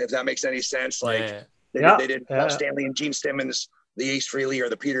Metallica, if that makes any sense. Like, they didn't Paul Stanley and Gene Simmons, the Ace Frehley or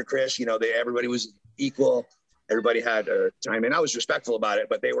the Peter Criss, you know, everybody was equal. Everybody had time, and I was respectful about it,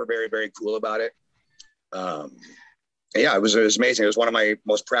 but they were very, very cool about it. Yeah, it was amazing. It was one of my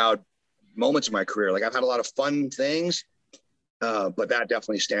most proud moments of my career. Like, I've had a lot of fun things, but that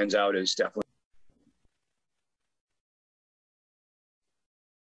definitely stands out as definitely.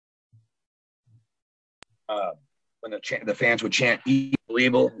 When the fans would chant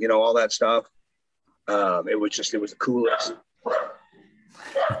 "Evil," you know, all that stuff. It was the coolest.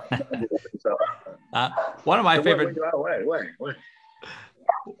 One of my favorite. Wait.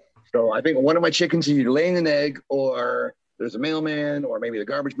 So I think one of my chickens is either laying an egg, or there's a mailman, or maybe the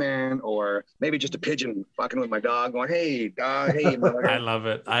garbage man, or maybe just a pigeon fucking with my dog, going, "Hey, dog, hey." I love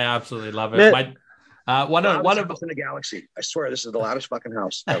it. I absolutely love it. One of in the galaxy. I swear, this is the loudest fucking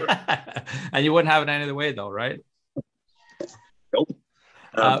house ever. And you wouldn't have it any other way, though, right? Nope.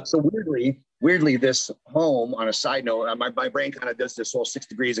 So weirdly, this home, on a side note, my brain kind of does this whole 6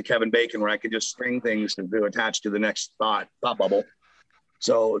 degrees of Kevin Bacon, where I could just string things to attach to the next thought bubble.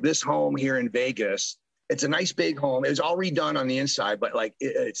 So this home here in Vegas, it's a nice big home. It was all redone on the inside, but like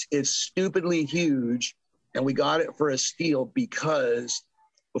it's stupidly huge, and we got it for a steal because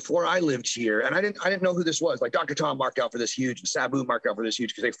before I lived here, and I didn't know who this was. Like, Dr. Tom marked out for this huge, and Sabu marked out for this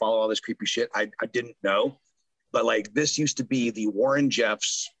huge because they follow all this creepy shit. I didn't know. But like, this used to be the Warren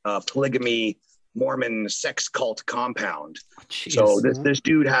Jeffs polygamy Mormon sex cult compound. So this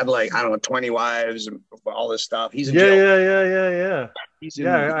dude had, like, I don't know, 20 wives and all this stuff. He's in jail.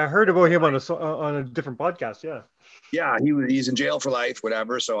 Yeah. I heard about him on a different podcast. Yeah. Yeah, he's in jail for life,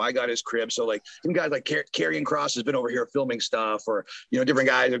 whatever. So I got his crib. So like some guys like Karrion Kross has been over here filming stuff, or different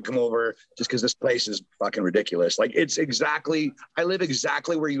guys have come over just because this place is fucking ridiculous. Like I live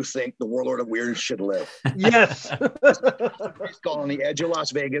exactly where you think the Warlord of Weird should live. Yes. It's on the edge of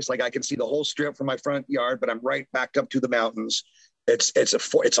Las Vegas. Like I can see the whole strip from my front yard, but I'm right backed up to the mountains. It's a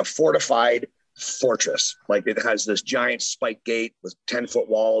fortified fortress. Like it has this giant spike gate with 10-foot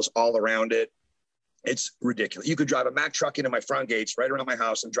walls all around it. It's ridiculous. You could drive a Mack truck into my front gates right around my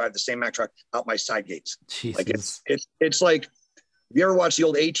house and drive the same Mack truck out my side gates. Jesus. Like it's like, if you ever watch the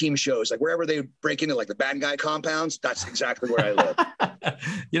old A-Team shows, like wherever they break into like the bad guy compounds, that's exactly where I live.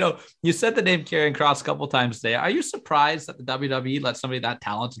 You said the name Karrion Kross a couple times today. Are you surprised that the WWE let somebody that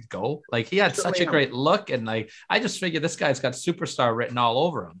talented go? Like he had such a great look, and like I just figured this guy's got superstar written all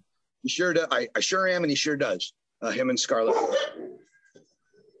over him. He sure does. I sure am, and he sure does. Him and Scarlett.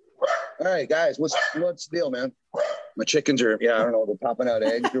 All right, guys, what's the deal, man? My chickens are, I don't know, they're popping out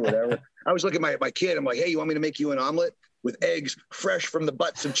eggs or whatever. I was looking at my kid. I'm like, hey, you want me to make you an omelet with eggs fresh from the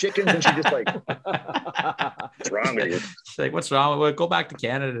butts of chickens? And she just like, what's wrong with you? She's like, what's wrong? Well, go back to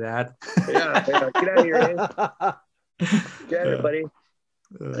Canada, Dad. Yeah, get out of here, get out of here, buddy.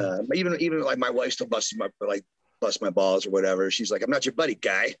 Even like my wife still busts my balls or whatever. She's like, I'm not your buddy,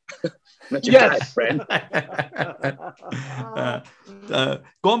 guy. I'm not your guy, friend.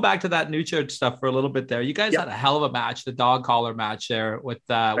 Going back to that New Church stuff for a little bit there, you guys had a hell of a match, the dog collar match there with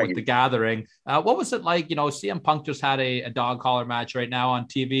the Gathering. What was it like? CM Punk just had a dog collar match right now on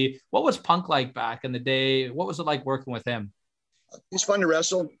TV. What was Punk like back in the day? What was it like working with him? He's fun to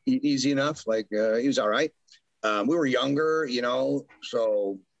wrestle, easy enough. Like he was all right. We were younger,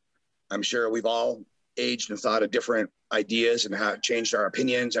 so I'm sure we've all aged and thought of different ideas and have changed our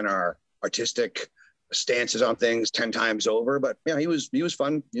opinions and our artistic stances on things 10 times over. But yeah, he was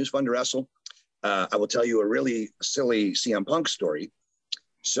fun. He was fun to wrestle. I will tell you a really silly CM Punk story.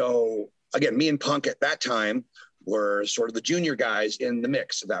 So again, me and Punk at that time were sort of the junior guys in the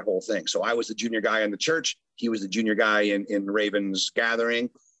mix of that whole thing. So I was the junior guy in the church. He was the junior guy in Raven's Gathering.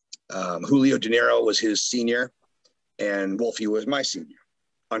 Julio De Niro was his senior, and Wolfie was my senior,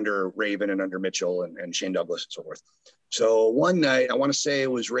 under Raven and under Mitchell and Shane Douglas and so forth. So one night, I want to say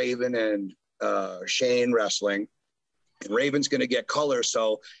it was Raven and Shane wrestling, and Raven's going to get color.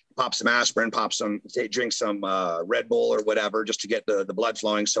 So pop some aspirin, drink some Red Bull or whatever, just to get the blood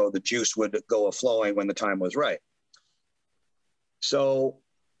flowing. So the juice would go flowing when the time was right. So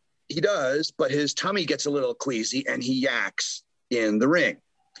he does, but his tummy gets a little queasy and he yaks in the ring.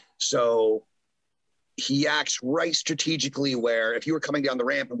 So he acts right strategically where if you were coming down the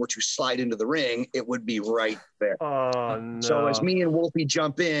ramp and were to slide into the ring, it would be right there. Oh, no. So as me and Wolfie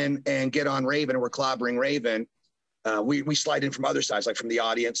jump in and get on Raven and we're clobbering Raven, we slide in from other sides, like from the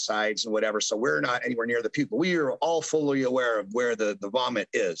audience sides and whatever. So we're not anywhere near the people. We are all fully aware of where the vomit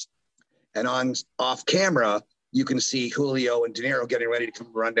is. And off camera, you can see Julio and De Niro getting ready to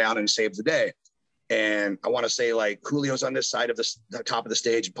come run down and save the day. And I want to say like Julio's on this side of the top of the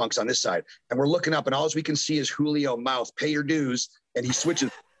stage and Punk's on this side. And we're looking up and all we can see is Julio mouth, pay your dues. And he switches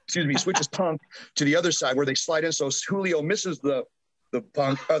Punk to the other side where they slide in. So Julio misses the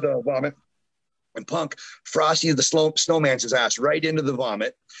vomit. And Punk, Frosty the snowman's his ass right into the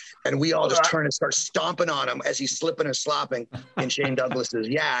vomit. And we all just turn and start stomping on him as he's slipping and slopping in Shane Douglas's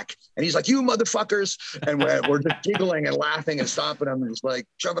yak. And he's like, you motherfuckers. And we're just giggling and laughing and stomping him. And he's like,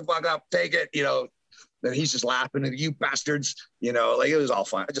 shut the fuck up, take it, And he's just laughing at you bastards, like it was all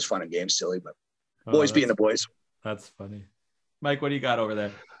fun. Just fun and games, silly, but boys being the boys. That's funny. Mike, what do you got over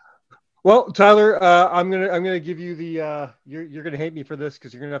there? Well, Tyler, I'm gonna give you the you're gonna hate me for this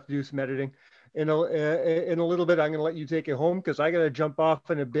because you're gonna have to do some editing. In a little bit, I'm going to let you take it home because I got to jump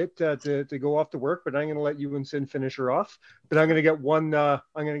off in a bit to go off to work. But I'm going to let you and Sin finish her off. But I'm going to get one. I'm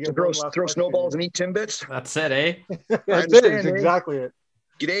going to get throw snowballs and eat Timbits. That's it, eh? That's it. That's exactly it.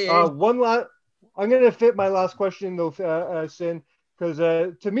 G'day. One last. I'm going to fit my last question though, Sin, because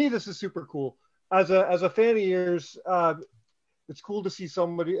to me this is super cool. As a fan of yours, it's cool to see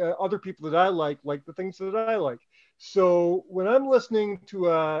somebody, other people that I like the things that I like. So when I'm listening to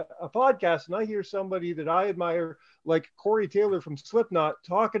a podcast and I hear somebody that I admire, like Corey Taylor from Slipknot,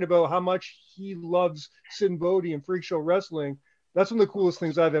 talking about how much he loves Sin Bodhi and Freak Show Wrestling, that's one of the coolest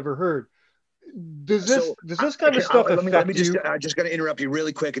things I've ever heard. Does this kind of stuff affect you? I'm just going to interrupt you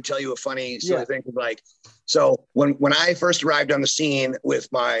really quick and tell you a funny silly thing. Like, so when I first arrived on the scene with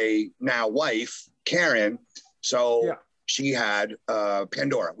my now wife, Karen, she had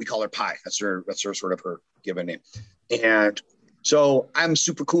Pandora. We call her Pi. That's her sort of her given name. And so I'm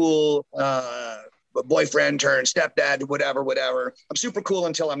super cool boyfriend turned stepdad, whatever. I'm super cool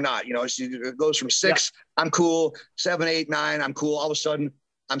until I'm not. You know, it goes from 6, I'm cool, 7, 8, 9, I'm cool. All of a sudden,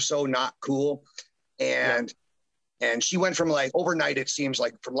 I'm so not cool. And she went from like overnight, it seems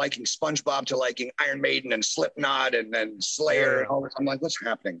like from liking SpongeBob to liking Iron Maiden and Slipknot and then Slayer and all this. I'm like, what's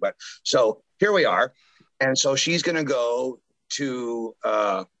happening? But so here we are. And so she's going to go to,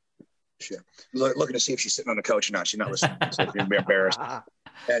 looking to see if she's sitting on the couch or not. She's not listening. So she's be embarrassed.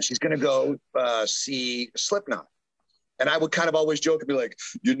 And she's going to go see Slipknot. And I would kind of always joke and be like,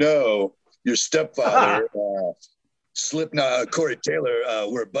 you know, your stepfather, Slipknot, Corey Taylor,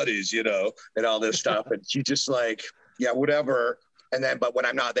 we're buddies, you know, and all this stuff. And she's just like, yeah, whatever. And then, but when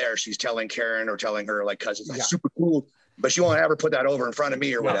I'm not there, she's telling Karen or telling her like cousins, like, super cool. But she won't ever put that over in front of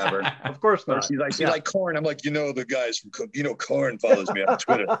me or whatever. Of course not. She's like Korn. I'm like, you know, the guys from, you know, Korn follows me on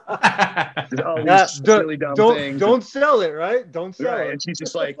Twitter. All these really dumb things. Don't sell it, right? Don't sell it. And she's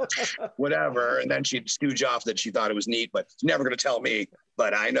just like, whatever. And then she'd stooge off that she thought it was neat, but she's never going to tell me.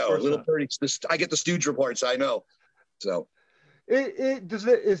 But I know, little birdie, I get the stooge reports. I know. So. Does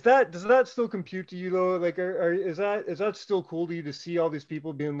that still compute to you though? Like, is that still cool to you to see all these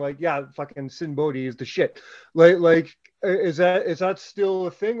people being like, yeah, fucking Sinn Bodhi is the shit? Like, is that still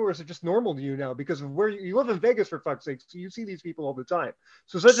a thing, or is it just normal to you now because of where you live in Vegas, for fuck's sake? So you see these people all the time.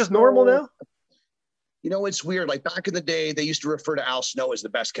 So is that just normal now? You know, it's weird. Like back in the day, they used to refer to Al Snow as the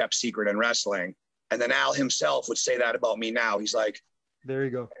best kept secret in wrestling, and then Al himself would say that about me now. He's like, there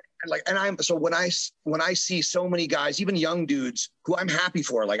you go. And I'm so when I see so many guys, even young dudes who I'm happy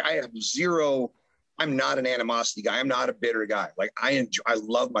for, like I have zero, I'm not an animosity guy. I'm not a bitter guy. Like I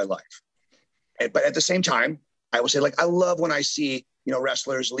love my life. But at the same time, I will say like, I love when I see, you know,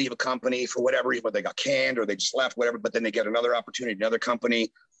 wrestlers leave a company for whatever reason, whether they got canned or they just left, whatever, but then they get another opportunity, another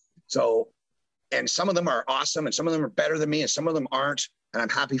company. So, and some of them are awesome and some of them are better than me and some of them aren't. And I'm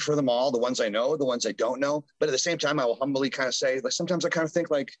happy for them all, the ones I know, the ones I don't know. But at the same time, I will humbly kind of say, like, sometimes I kind of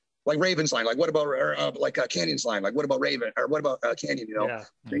think like Raven's line, like what about Canyon's line, like what about Raven or what about Canyon? You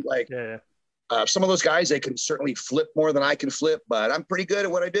know, some of those guys, they can certainly flip more than I can flip, but I'm pretty good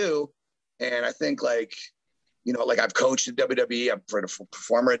at what I do. And I think like, you know, like I've coached at WWE, I'm a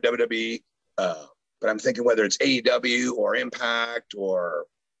performer at WWE, but I'm thinking whether it's AEW or Impact or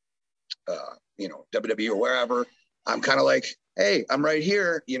you know, WWE or wherever, I'm kind of like, hey, I'm right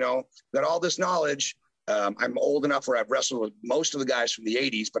here, you know, got all this knowledge. I'm old enough where I've wrestled with most of the guys from the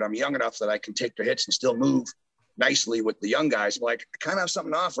 80s, but I'm young enough that I can take the hits and still move nicely with the young guys. I'm like, I kind of have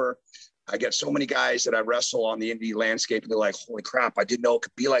something to offer. I get so many guys that I wrestle on the indie landscape, and they're like, holy crap, I didn't know it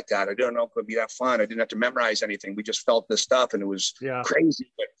could be like that. I didn't know it could be that fun. I didn't have to memorize anything. We just felt this stuff, and it was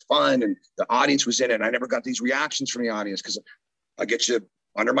crazy, but fun, and the audience was in it. And I never got these reactions from the audience because I get you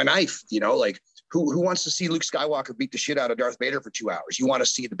under my knife, you know, like who wants to see Luke Skywalker beat the shit out of Darth Vader for 2 hours? You want to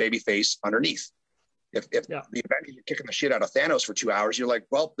see the baby face underneath. If the event you're kicking the shit out of Thanos for 2 hours, you're like,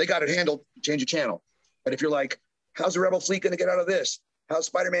 well, they got it handled, change the channel. But if you're like, how's the Rebel fleet going to get out of this? How's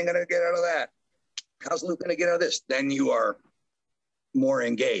Spider-Man going to get out of that? How's Luke going to get out of this? Then you are more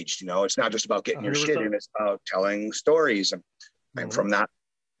engaged. You know, it's not just about getting 100%. Your shit in, it's about telling stories. And from that,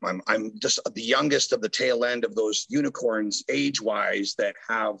 I'm just the youngest of the tail end of those unicorns age-wise that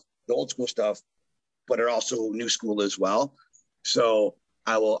have the old school stuff, but are also new school as well. So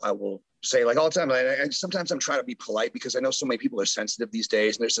I will say like all the time, sometimes I'm trying to be polite because I know so many people are sensitive these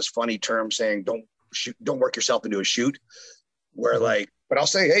days. And there's this funny term saying, don't work yourself into a shoot where like, but I'll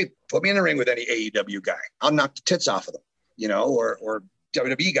say, hey, put me in the ring with any AEW guy. I'll knock the tits off of them, you know, or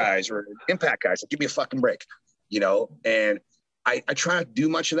WWE guys or Impact guys. Like, give me a fucking break, you know? And I try not to do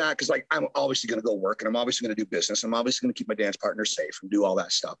much of that because like, I'm obviously going to go work and I'm obviously going to do business. I'm obviously going to keep my dance partner safe and do all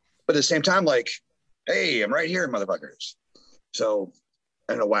that stuff. But at the same time, like, hey, I'm right here, motherfuckers. So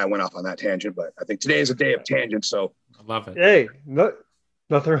I don't know why I went off on that tangent, but I think today is a day of tangents. So I love it. Hey,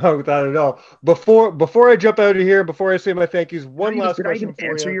 nothing wrong with that at all. Before I jump out of here, before I say my thank yous, one last question for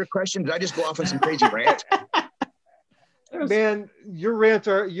you. Answer your question. Did I just go off on some crazy rant? Man, your rants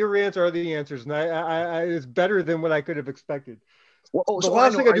are the answers, and I it's better than what I could have expected. Well, the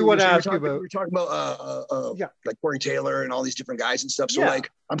last thing I do want to ask you about, we're talking about like Corey Taylor and all people different guys and stuff. So like,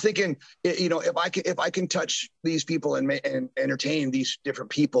 I'm thinking, you know, if I can touch these people and entertain these different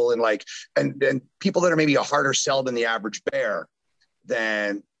people and like, and people that are maybe a harder sell than the average bear,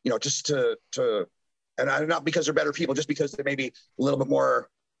 then, you know, just to, and not because they're better people, just because they may be a little bit more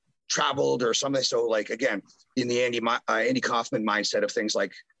traveled or something. So like, again, in the Andy Kaufman mindset of things,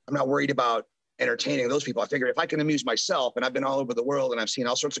 like, I'm not worried about entertaining those people. I figure if I can amuse myself, and I've been all over the world and I've seen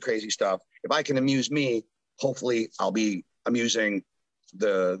all sorts of crazy stuff, if I can amuse me, hopefully I'll be amusing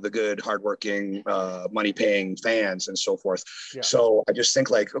the good, hardworking, money-paying fans and so forth. Yeah. So I just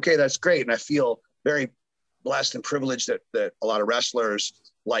think like, okay, that's great. And I feel very blessed and privileged that a lot of wrestlers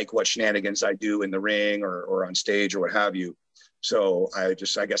like what shenanigans I do in the ring or on stage or what have you. So I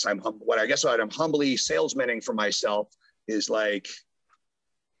guess I'm what I'm humbly salesmaning for myself is like,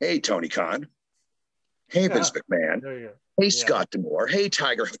 hey, Tony Khan. Hey, Vince McMahon. Hey, Scott D'Amore. Hey,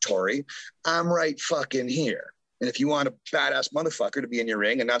 Tiger Hattori. I'm right fucking here. And if you want a badass motherfucker to be in your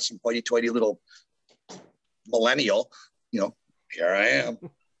ring and not some hoity-toity little millennial, here I am.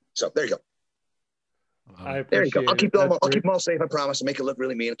 So there you go. There you go. I'll keep them all safe. I promise. I'll make it look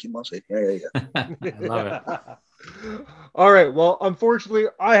really mean. I'll keep them all safe. Yeah. I love it. All right. Well, unfortunately,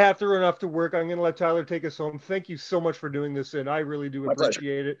 I have to run off to work. I'm going to let Tyler take us home. Thank you so much for doing this, and I really do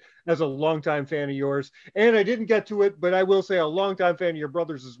appreciate it as a longtime fan of yours. And I didn't get to it, but I will say a longtime fan of your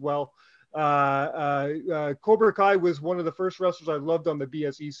brothers as well. Cobra Kai was one of the first wrestlers I loved on the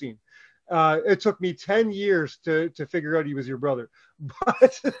BSE scene. It took me 10 years to figure out he was your brother.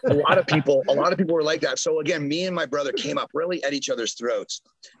 But a lot of people were like that. So again, me and my brother came up really at each other's throats.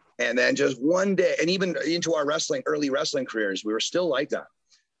 And then just one day, and even into our early wrestling careers, we were still like that.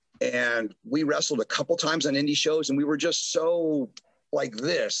 And we wrestled a couple times on indie shows, and we were just so like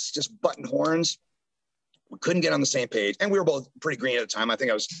this, just button horns. We couldn't get on the same page. And we were both pretty green at the time. I think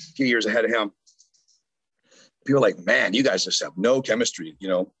I was a few years ahead of him. People were like, man, you guys just have no chemistry,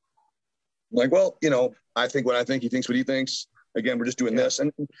 I'm like, well, I think what I think, he thinks what he thinks. Again, we're just doing this.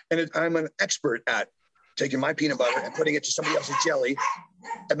 And I'm an expert at taking my peanut butter and putting it to somebody else's jelly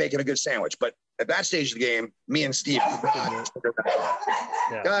and making a good sandwich. But at that stage of the game, me and Steve,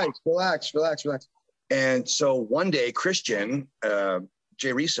 guys, relax. And so one day, Christian,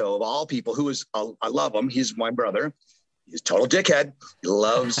 Jay Riso, of all people, I love him. He's my brother. He's a total dickhead. He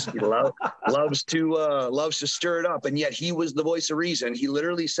loves to stir it up. And yet he was the voice of reason. He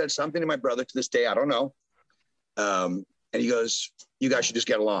literally said something to my brother to this day. I don't know. And he goes, you guys should just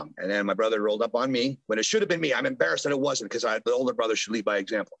get along. And then my brother rolled up on me when it should have been me. I'm embarrassed that it wasn't, because the older brother should lead by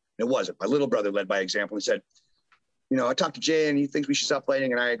example. It wasn't. My little brother led by example and said, I talked to Jay and he thinks we should stop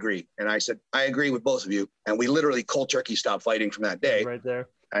fighting. And I agree. And I said, I agree with both of you. And we literally cold turkey stopped fighting from that day. Right there.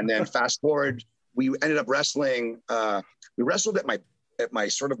 And then fast forward, we ended up wrestling. We wrestled at my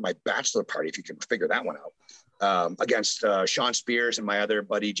sort of my bachelor party, if you can figure that one out, against Sean Spears and my other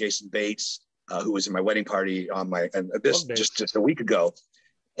buddy, Jason Bates, who was in my wedding party just a week ago.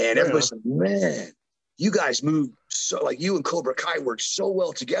 And everybody said, man, you guys moved so, like, you and Cobra Kai worked so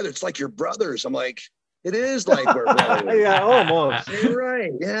well together. It's like you're brothers. I'm like, it is like we're brothers. Yeah, almost. You're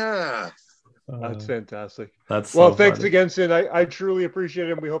right. Yeah. That's fantastic. That's well, thanks again, Sin. I truly appreciate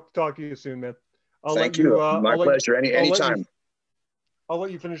it. And we hope to talk to you soon, man. Thank you. My pleasure. Anytime. I'll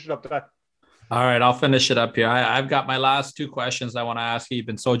let you finish it up today. All right, I'll finish it up here. I've got my last two questions I want to ask you. You've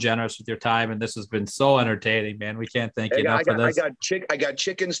been so generous with your time, and this has been so entertaining, man. We can't thank you enough for this. I got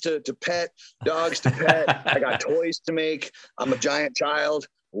chickens to pet, dogs to pet. I got toys to make. I'm a giant child.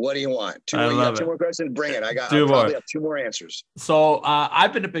 What do you want? Two more questions? Bring it. I probably have two more answers. So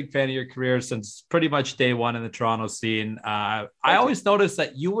I've been a big fan of your career since pretty much day one in the Toronto scene. I always noticed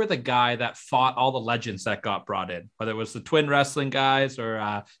that you were the guy that fought all the legends that got brought in, whether it was the twin wrestling guys or,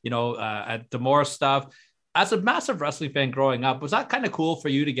 at D'Amore stuff. As a massive wrestling fan growing up, was that kind of cool for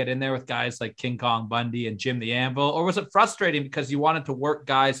you to get in there with guys like King Kong Bundy and Jim the Anvil? Or was it frustrating because you wanted to work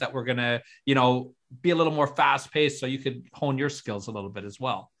guys that were going to, be a little more fast paced so you could hone your skills a little bit as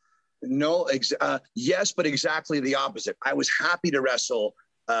well? No, yes, but exactly the opposite. I was happy to wrestle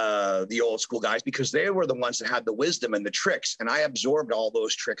the old school guys because they were the ones that had the wisdom and the tricks. And I absorbed all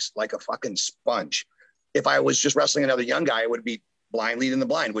those tricks like a fucking sponge. If I was just wrestling another young guy, it would be blind leading the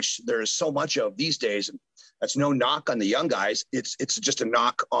blind, which there is so much of these days. And that's no knock on the young guys. It's just a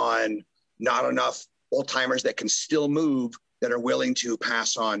knock on not enough old timers that can still move, that are willing to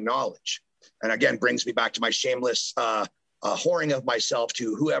pass on knowledge. And again, brings me back to my shameless whoring of myself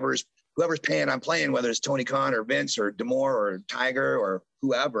to whoever's paying I'm playing, whether it's Tony Khan or Vince or D'Amore or Tiger or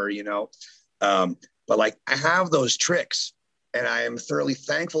whoever, but like I have those tricks and I am thoroughly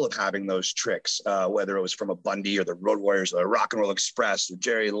thankful of having those tricks, whether it was from a Bundy or the Road Warriors or the Rock and Roll Express or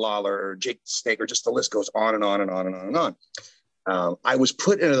Jerry Lawler or Jake the Snake, or just the list goes on and on and on and on and on. I was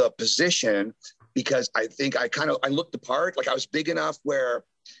put into the position because I think I looked the part. Like I was big enough where,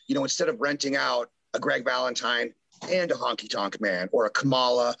 instead of renting out a Greg Valentine and a Honky Tonk Man or a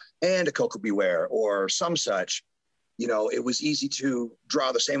Kamala and a Coco Beware or some such, it was easy to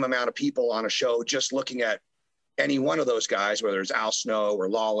draw the same amount of people on a show just looking at any one of those guys, whether it's Al Snow or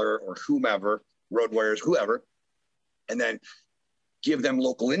Lawler or whomever, Road Warriors, whoever, and then give them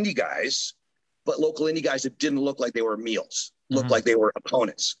local indie guys, but local indie guys that didn't look like they were meals, looked like they were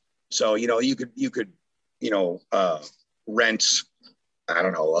opponents. So, you could rent I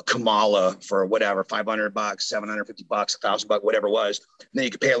don't know, a Kamala for whatever, $500, $750, $1,000, whatever it was. And then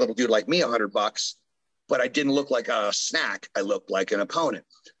you could pay a little dude like me $100, but I didn't look like a snack. I looked like an opponent.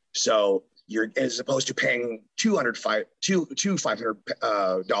 So you're, as opposed to paying two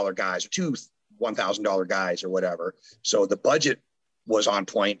 $500 guys or two $1,000 guys or whatever. So the budget was on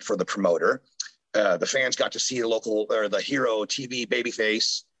point for the promoter. The fans got to see the local or the hero TV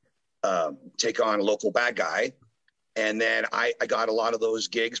babyface take on a local bad guy. And then I got a lot of those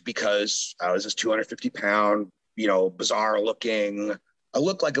gigs because I was this 250-pound, bizarre looking. I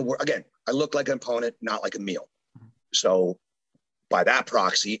looked like an opponent, not like a meal. So by that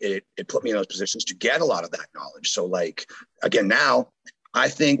proxy, it put me in those positions to get a lot of that knowledge. So like, again, now I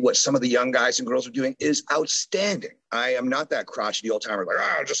think what some of the young guys and girls are doing is outstanding. I am not that crotchety old timer, like,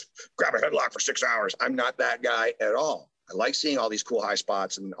 I'll just grab a headlock for 6 hours. I'm not that guy at all. I like seeing all these cool high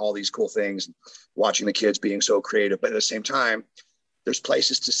spots and all these cool things, watching the kids being so creative. But at the same time, there's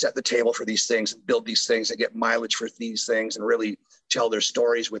places to set the table for these things and build these things and get mileage for these things and really tell their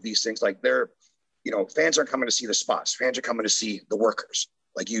stories with these things. Like fans aren't coming to see the spots. Fans are coming to see the workers.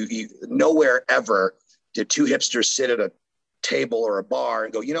 Like you nowhere ever did two hipsters sit at a table or a bar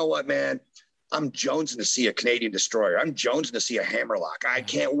and go, you know what, man, I'm jonesing to see a Canadian destroyer. I'm jonesing to see a hammerlock. I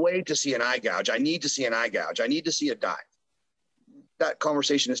can't wait to see an eye gouge. I need to see an eye gouge. I need to see a dive. That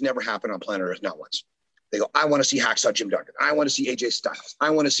conversation has never happened on planet Earth, not once. They go, I want to see Hacksaw Jim Duggan. I want to see AJ Styles. I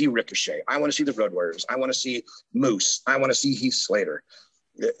want to see Ricochet. I want to see the Road Warriors. I want to see Moose. I want to see Heath Slater.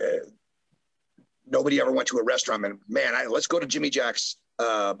 Nobody ever went to a restaurant and, man, let's go to Jimmy Jack's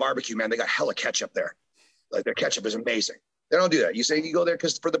barbecue, man. They got hella ketchup there. Like their ketchup is amazing. They don't do that. You say you go there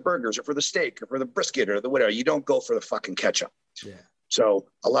because for the burgers or for the steak or for the brisket or the whatever. You don't go for the fucking ketchup. Yeah. So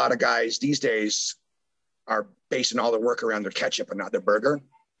a lot of guys these days are basing all their work around their ketchup and not their burger,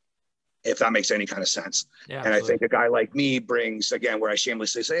 if that makes any kind of sense. Yeah, and absolutely. I think a guy like me brings, again, where I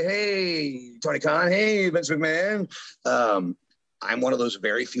shamelessly say, hey, Tony Khan, hey, Vince McMahon. I'm one of those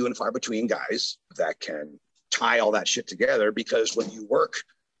very few and far between guys that can tie all that shit together, because when you work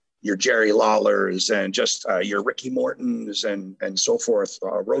your Jerry Lawlers and just your Ricky Mortons and so forth,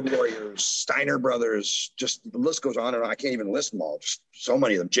 Road Warriors, Steiner Brothers, just the list goes on and on. I can't even list them all. Just so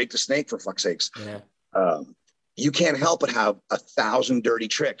many of them. Jake the Snake, for fuck's sakes. Yeah. You can't help but have 1,000 dirty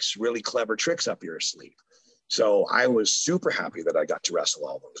tricks, really clever tricks up your sleeve. So I was super happy that I got to wrestle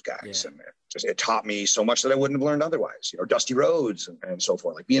all those guys. Yeah. And it taught me so much that I wouldn't have learned otherwise. Dusty Rhodes and so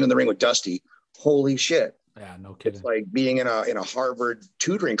forth. Like being in the ring with Dusty, holy shit. Yeah, no kidding. It's like being in a Harvard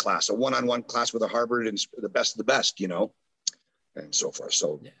tutoring class, a one-on-one class with a Harvard and the best of the best, and so forth.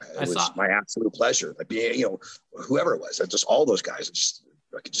 So it was my absolute pleasure. Like being, whoever it was, just all those guys,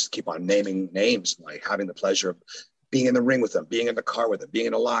 I could just keep on naming names, like having the pleasure of being in the ring with them, being in the car with them, being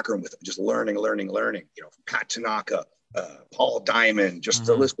in the locker room with them, just learning. Pat Tanaka, Paul Diamond, just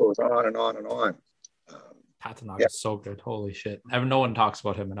the list goes on and on and on. Pat Tanaka is so good. Holy shit. No one talks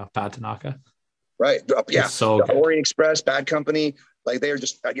about him enough, Pat Tanaka. Right. Yeah. It's so the good. Orient Express, Bad Company, like they are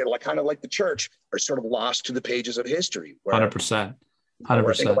just, again, like kind of like the church, are sort of lost to the pages of history. 100%. 100%.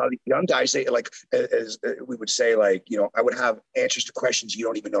 I think a lot of these young guys, they like, as we would say, like, I would have answers to questions you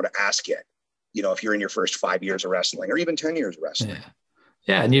don't even know to ask yet. If you're in your first 5 years of wrestling or even 10 years of wrestling.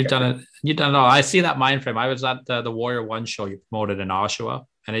 Yeah. And you've done it. You've done it all. I see that mind frame. I was at the Warrior One show you promoted in Oshawa,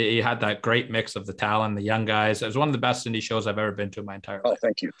 and you had that great mix of the talent, the young guys. It was one of the best indie shows I've ever been to in my entire life. Oh,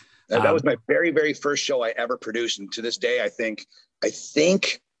 thank you. That was my very, very first show I ever produced. And to this day, I think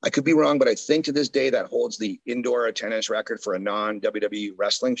I could be wrong, but I think to this day that holds the indoor attendance record for a non-WWE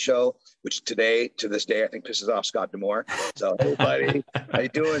wrestling show, which to this day, I think pisses off Scott D'Amore. So, hey, buddy, how you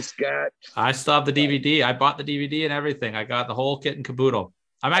doing, Scott? I still have the DVD. I bought the DVD and everything. I got the whole kit and caboodle.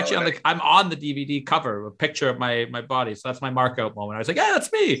 I'm actually I'm on the DVD cover, a picture of my body. So that's my mark out moment. I was like, yeah,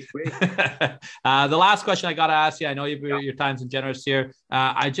 that's me. The last question I got to ask you, I know your time's generous here.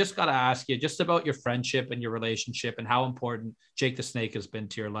 I just got to ask you just about your friendship and your relationship and how important Jake the Snake has been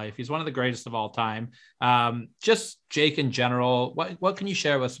to your life. He's one of the greatest of all time. Just Jake in general, what can you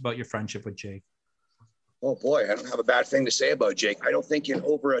share with us about your friendship with Jake? Oh boy, I don't have a bad thing to say about Jake. I don't think in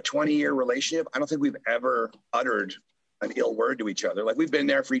over a 20-year relationship, I don't think we've ever uttered an ill word to each other. Like we've been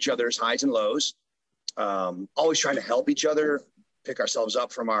there for each other's highs and lows, always trying to help each other, pick ourselves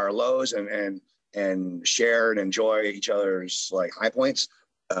up from our lows and share and enjoy each other's like high points.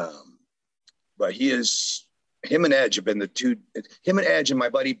 But him and Edge have been the two, him and Edge and my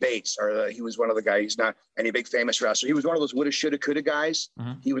buddy Bates he was one of the guys. He's not any big famous wrestler. He was one of those woulda, shoulda, coulda guys.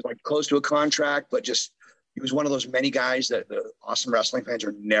 Mm-hmm. He was like close to a contract, but he was one of those many guys that the awesome wrestling fans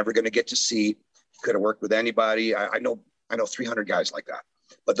are never going to get to see. Could have worked with anybody. I know 300 guys like that,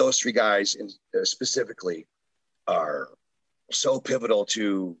 but those three guys specifically are so pivotal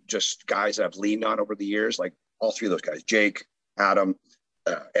to just guys that I've leaned on over the years. Like all three of those guys, Jake, Adam,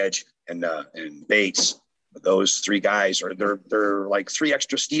 Edge, and Bates. Those three guys they're like three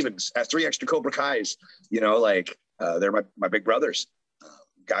extra Stevens, three extra Cobra Kais. Like they're my big brothers,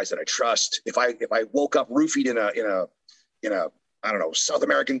 guys that I trust. If I woke up roofied in a I don't know, South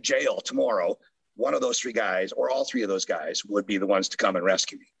American jail tomorrow, one of those three guys or all three of those guys would be the ones to come and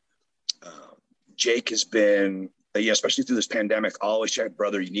rescue me. Jake has been, especially through this pandemic, always check,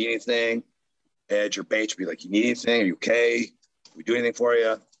 brother, you need anything? Edge or Bates would be like, you need anything? Are you okay? Can we do anything for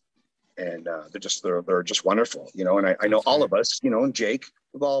you? And they're just wonderful, and I know all of us, and Jake,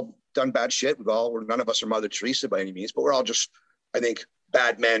 we've all done bad shit. None of us are Mother Teresa by any means, but we're all just, I think,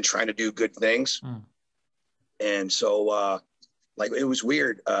 bad men trying to do good things. And so, like, it was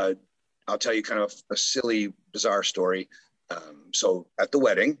weird. I'll tell you kind of a silly, bizarre story. So at the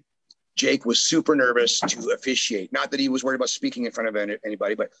wedding, Jake was super nervous to officiate. Not that he was worried about speaking in front of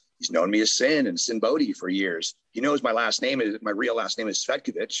anybody, but he's known me as Sin and Sin Bodhi for years. He knows my real last name is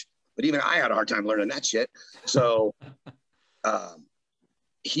Svetkovich, but even I had a hard time learning that shit. So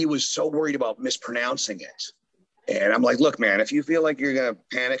he was so worried about mispronouncing it. And I'm like, look, man, if you feel like you're going to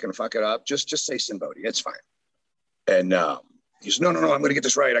panic and fuck it up, just say Sin Bodhi. It's fine. And he's no, I'm going to get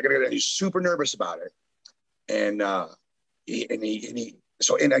this right. He's super nervous about it. And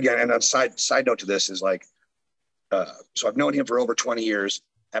again, a side note to this is like, so I've known him for over 20 years.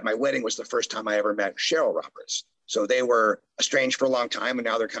 At my wedding was the first time I ever met Cheryl Roberts. So they were estranged for a long time, and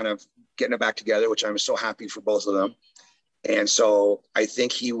now they're kind of getting it back together, which I'm so happy for both of them. And so I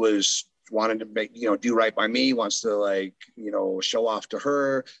think he was wanting to make, do right by me, wants to show off to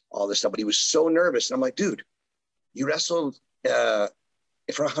her, all this stuff. But he was so nervous. And I'm like, dude, you wrestled for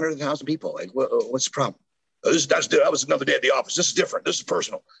 100,000 people. Like, what's the problem? That was another day at the office. This is different. This is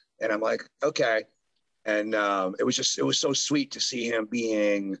personal. And I'm like, okay. And it was so sweet to see him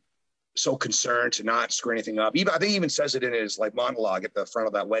being so concerned to not screw anything up. I think he even says it in his monologue at the front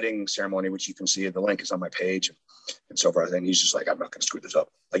of that wedding ceremony, which you can see. The link is on my page and so forth. And he's just like, I'm not going to screw this up.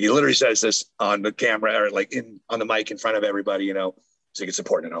 Like, he literally says this on the camera or on the mic in front of everybody, He's like, it's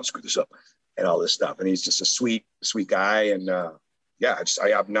important, and I don't screw this up and all this stuff. And he's just a sweet, sweet guy. And I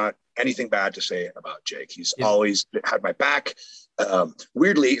have not anything bad to say about Jake. He's always had my back.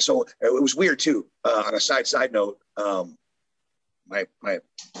 Weirdly, so it was weird too. On a side note, my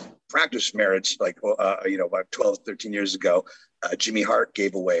practice marriage, about 12, 13 years ago, Jimmy Hart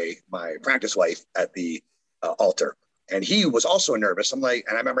gave away my practice wife at the altar. And he was also nervous. I'm like,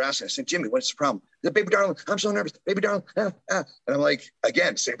 and I remember asking, I said, Jimmy, what's the problem? He said, baby darling, I'm so nervous. Baby darling. And I'm like,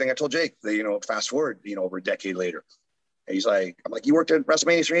 again, same thing I told Jake, fast forward, over a decade later. And he's like, I'm like, you worked at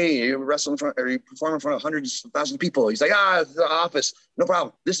WrestleMania 3, you wrestle you perform in front of hundreds of thousands of people. He's like, the office, no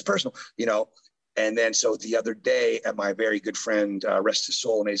problem. This is personal, And then, so the other day at my very good friend, rest his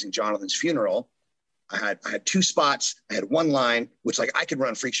soul, amazing Jonathan's funeral, I had two spots. I had one line, which I could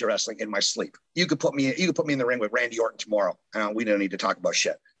run Freak Show Wrestling in my sleep. You could put me in the ring with Randy Orton tomorrow. We don't need to talk about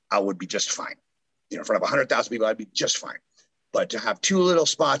shit. I would be just fine. In front of 100,000 people, I'd be just fine. But to have two little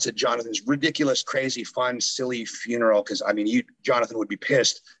spots at Jonathan's ridiculous, crazy, fun, silly funeral, because Jonathan would be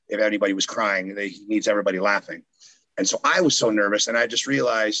pissed if anybody was crying. He needs everybody laughing. And so I was so nervous, and I just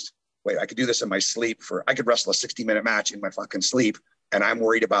realized, wait, I could do this in my sleep. I could wrestle a 60-minute match in my fucking sleep, and I'm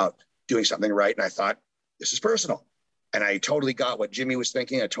worried about doing something right. And I thought, this is personal. And I totally got what Jimmy was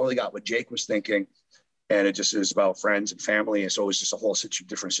thinking. I totally got what Jake was thinking. And it just is about friends and family. And so it was just a whole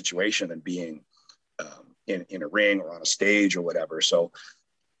different situation than being in a ring or on a stage or whatever. So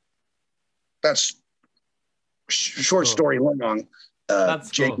that's short story long.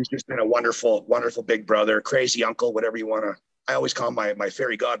 Jake has just been a wonderful, wonderful big brother, crazy uncle, whatever you want to. I always call him my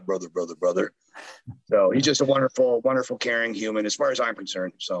fairy god brother. So he's just a wonderful, wonderful, caring human as far as I'm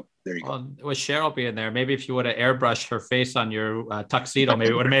concerned. So there you go. With Cheryl being there, maybe if you would have airbrushed her face on your tuxedo,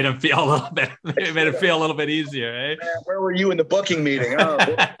 maybe it would have made him feel a little bit. It made him feel a little bit easier, eh? Man, where were you in the booking meeting?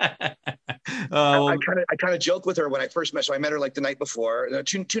 I kind of joked with her when I first met. So I met her the night before,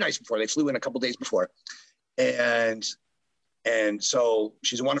 two nights before. They flew in a couple days before, and so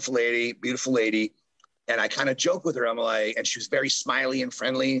she's a wonderful lady, beautiful lady. And I kind of joke with her. I'm like, and she was very smiley and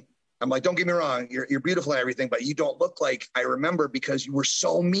friendly. I'm like, don't get me wrong, you're beautiful and everything, but you don't look like I remember because you were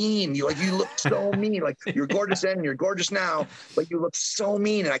so mean. You looked so mean. You're gorgeous then, and you're gorgeous now, but you look so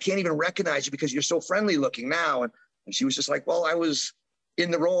mean, and I can't even recognize you because you're so friendly looking now. And she was just like, well, I was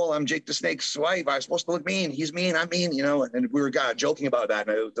in the role. I'm Jake the Snake's wife. I was supposed to look mean. He's mean. I'm mean. And we were kind of joking about that.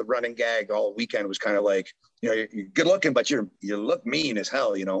 And the running gag all weekend was kind of like, you're good looking, but you look mean as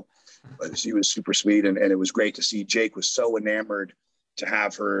hell. But she was super sweet, and it was great to see. Jake was so enamored to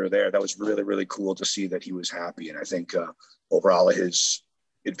have her there, that was really, really cool to see that he was happy. And I think over all of his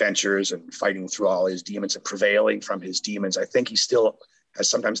adventures and fighting through all his demons and prevailing from his demons, I think he still has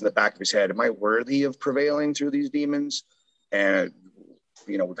sometimes in the back of his head, am I worthy of prevailing through these demons? And,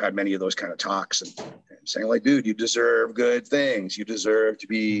 you know, we've had many of those kind of talks and saying like, dude, you deserve good things. You deserve to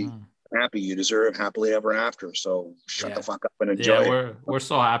be happy. You deserve happily ever after. So shut the fuck up and enjoy. Yeah, we're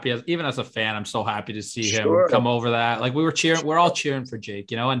so happy. Even as a fan, I'm so happy to see him come over that. Like we're all cheering for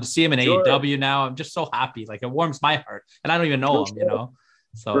Jake, you know, and to see him in AEW now, I'm just so happy. Like it warms my heart, and I don't even know him, you know.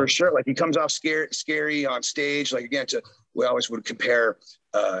 So for sure, like he comes off scary on stage. Like again, we always would compare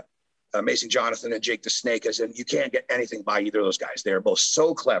Amazing Jonathan and Jake the Snake, as in you can't get anything by either of those guys. They're both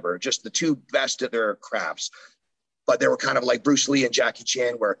so clever, just the two best at their crafts. But they were kind of like Bruce Lee and Jackie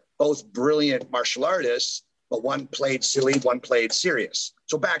Chan, where both brilliant martial artists, but one played silly, one played serious.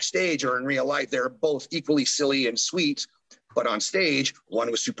 So backstage or in real life, they're both equally silly and sweet. But on stage,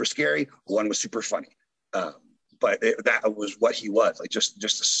 one was super scary, one was super funny. But that was what he was, like just a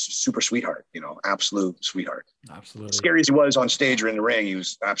super sweetheart, you know, absolute sweetheart. Absolutely. Scary as he was on stage or in the ring, he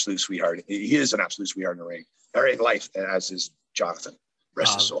was absolute sweetheart. He is an absolute sweetheart in the ring, or in life, as is Jonathan.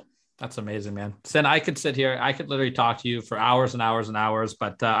 Rest his soul. That's amazing, man. Sin, I could sit here. I could literally talk to you for hours and hours and hours,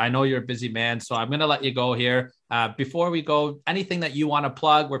 but I know you're a busy man, so I'm going to let you go here. Before we go, anything that you want to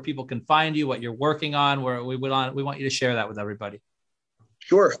plug, where people can find you, what you're working on, where we want you to share that with everybody.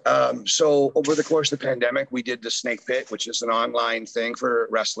 Sure. So over the course of the pandemic, we did the Snake Pit, which is an online thing for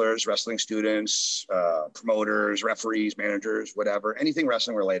wrestlers, wrestling students, promoters, referees, managers, whatever, anything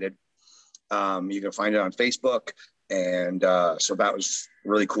wrestling related. You can find it on Facebook. And so that was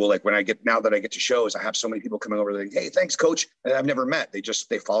really cool. Like now that I get to shows, I have so many people coming over, like, hey, thanks, coach. And I've never met.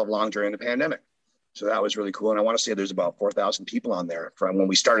 They followed along during the pandemic. So that was really cool. And I want to say there's about 4,000 people on there from when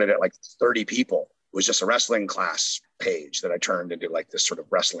we started at like 30 people. It was just a wrestling class page that I turned into like this sort of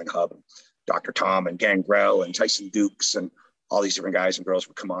wrestling hub. Dr. Tom and Gangrel and Tyson Dukes and all these different guys and girls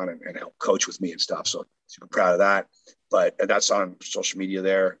would come on and help coach with me and stuff. So super proud of that. But that's on social media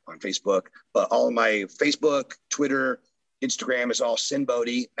there, on Facebook. But all of my Facebook, Twitter, Instagram is all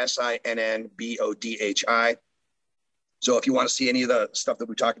Sinnbodhi, Sinnbodhi. So if you want to see any of the stuff that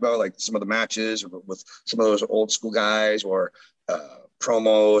we talked about, like some of the matches with some of those old school guys or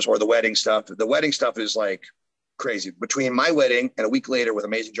promos or the wedding stuff is like crazy. Between my wedding and a week later with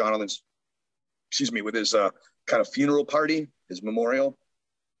Amazing Jonathan's, with his kind of funeral party, his memorial,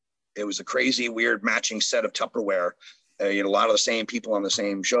 it was a crazy, weird matching set of Tupperware. A lot of the same people on the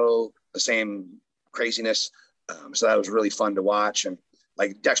same show, the same craziness. So that was really fun to watch. And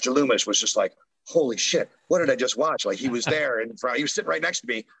like Dexter Lumis was just like, holy shit, what did I just watch? Like he was there and he was sitting right next to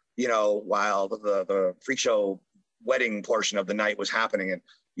me, while the freak show wedding portion of the night was happening. And,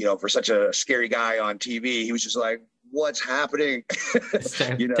 for such a scary guy on TV, he was just like, what's happening?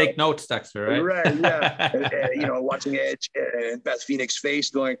 Take notes, Dexter, right? Right, yeah. and, watching Edge and Beth Phoenix face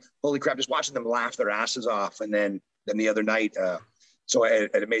going, holy crap, just watching them laugh their asses off. And then the other night, so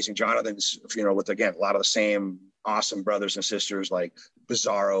at Amazing Jonathan's funeral with, again, a lot of the same awesome brothers and sisters like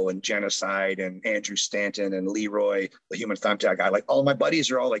Bizarro and Genocide and Andrew Stanton and Leroy, the Human Femtech guy. Like all of my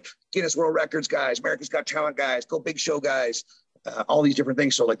buddies are all like Guinness World Records guys, America's Got Talent guys, Go Big Show guys, all these different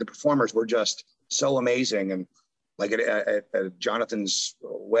things. So like the performers were just so amazing. And like at Jonathan's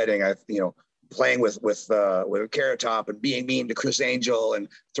wedding, playing with Carrot Top and being mean to Chris Angel and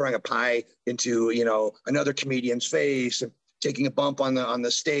throwing a pie into, another comedian's face and taking a bump on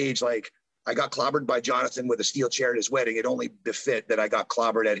the stage. Like I got clobbered by Jonathan with a steel chair at his wedding. It only befit that I got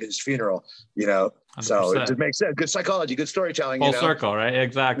clobbered at his funeral, 100%. So it makes sense. Good psychology, good storytelling. Full circle, right?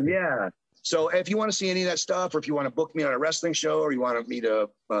 Exactly. Yeah. So if you want to see any of that stuff, or if you want to book me on a wrestling show, or you want to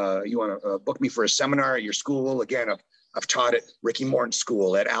book me for a seminar at your school, again, I've taught at Ricky Morton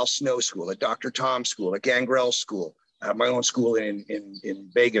School, at Al Snow School, at Dr. Tom School, at Gangrel School. I have my own school in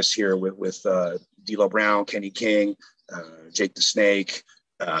Vegas here with D'Lo Brown, Kenny King, Jake the Snake,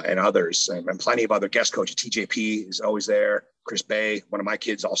 and others, and plenty of other guest coaches. TJP is always there. Chris Bay, one of my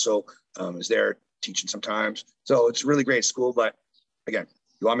kids, also is there teaching sometimes. So it's a really great school. But again,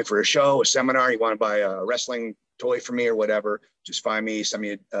 you want me for a show, a seminar, you want to buy a wrestling toy for me or whatever, just find me, send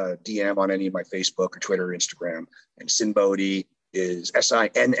me a DM on any of my Facebook or Twitter or Instagram. And Sinnbodhi is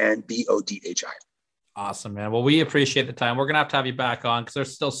Sinnbodhi. Awesome, man. Well, we appreciate the time. We're going to have you back on because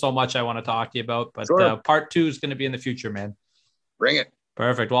there's still so much I want to talk to you about, but sure. Part 2 is going to be in the future, man. Bring it.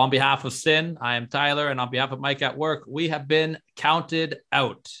 Perfect. Well, on behalf of Sin, I am Tyler, and on behalf of Mike at Work, we have been counted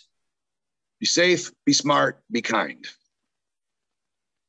out. Be safe, be smart, be kind.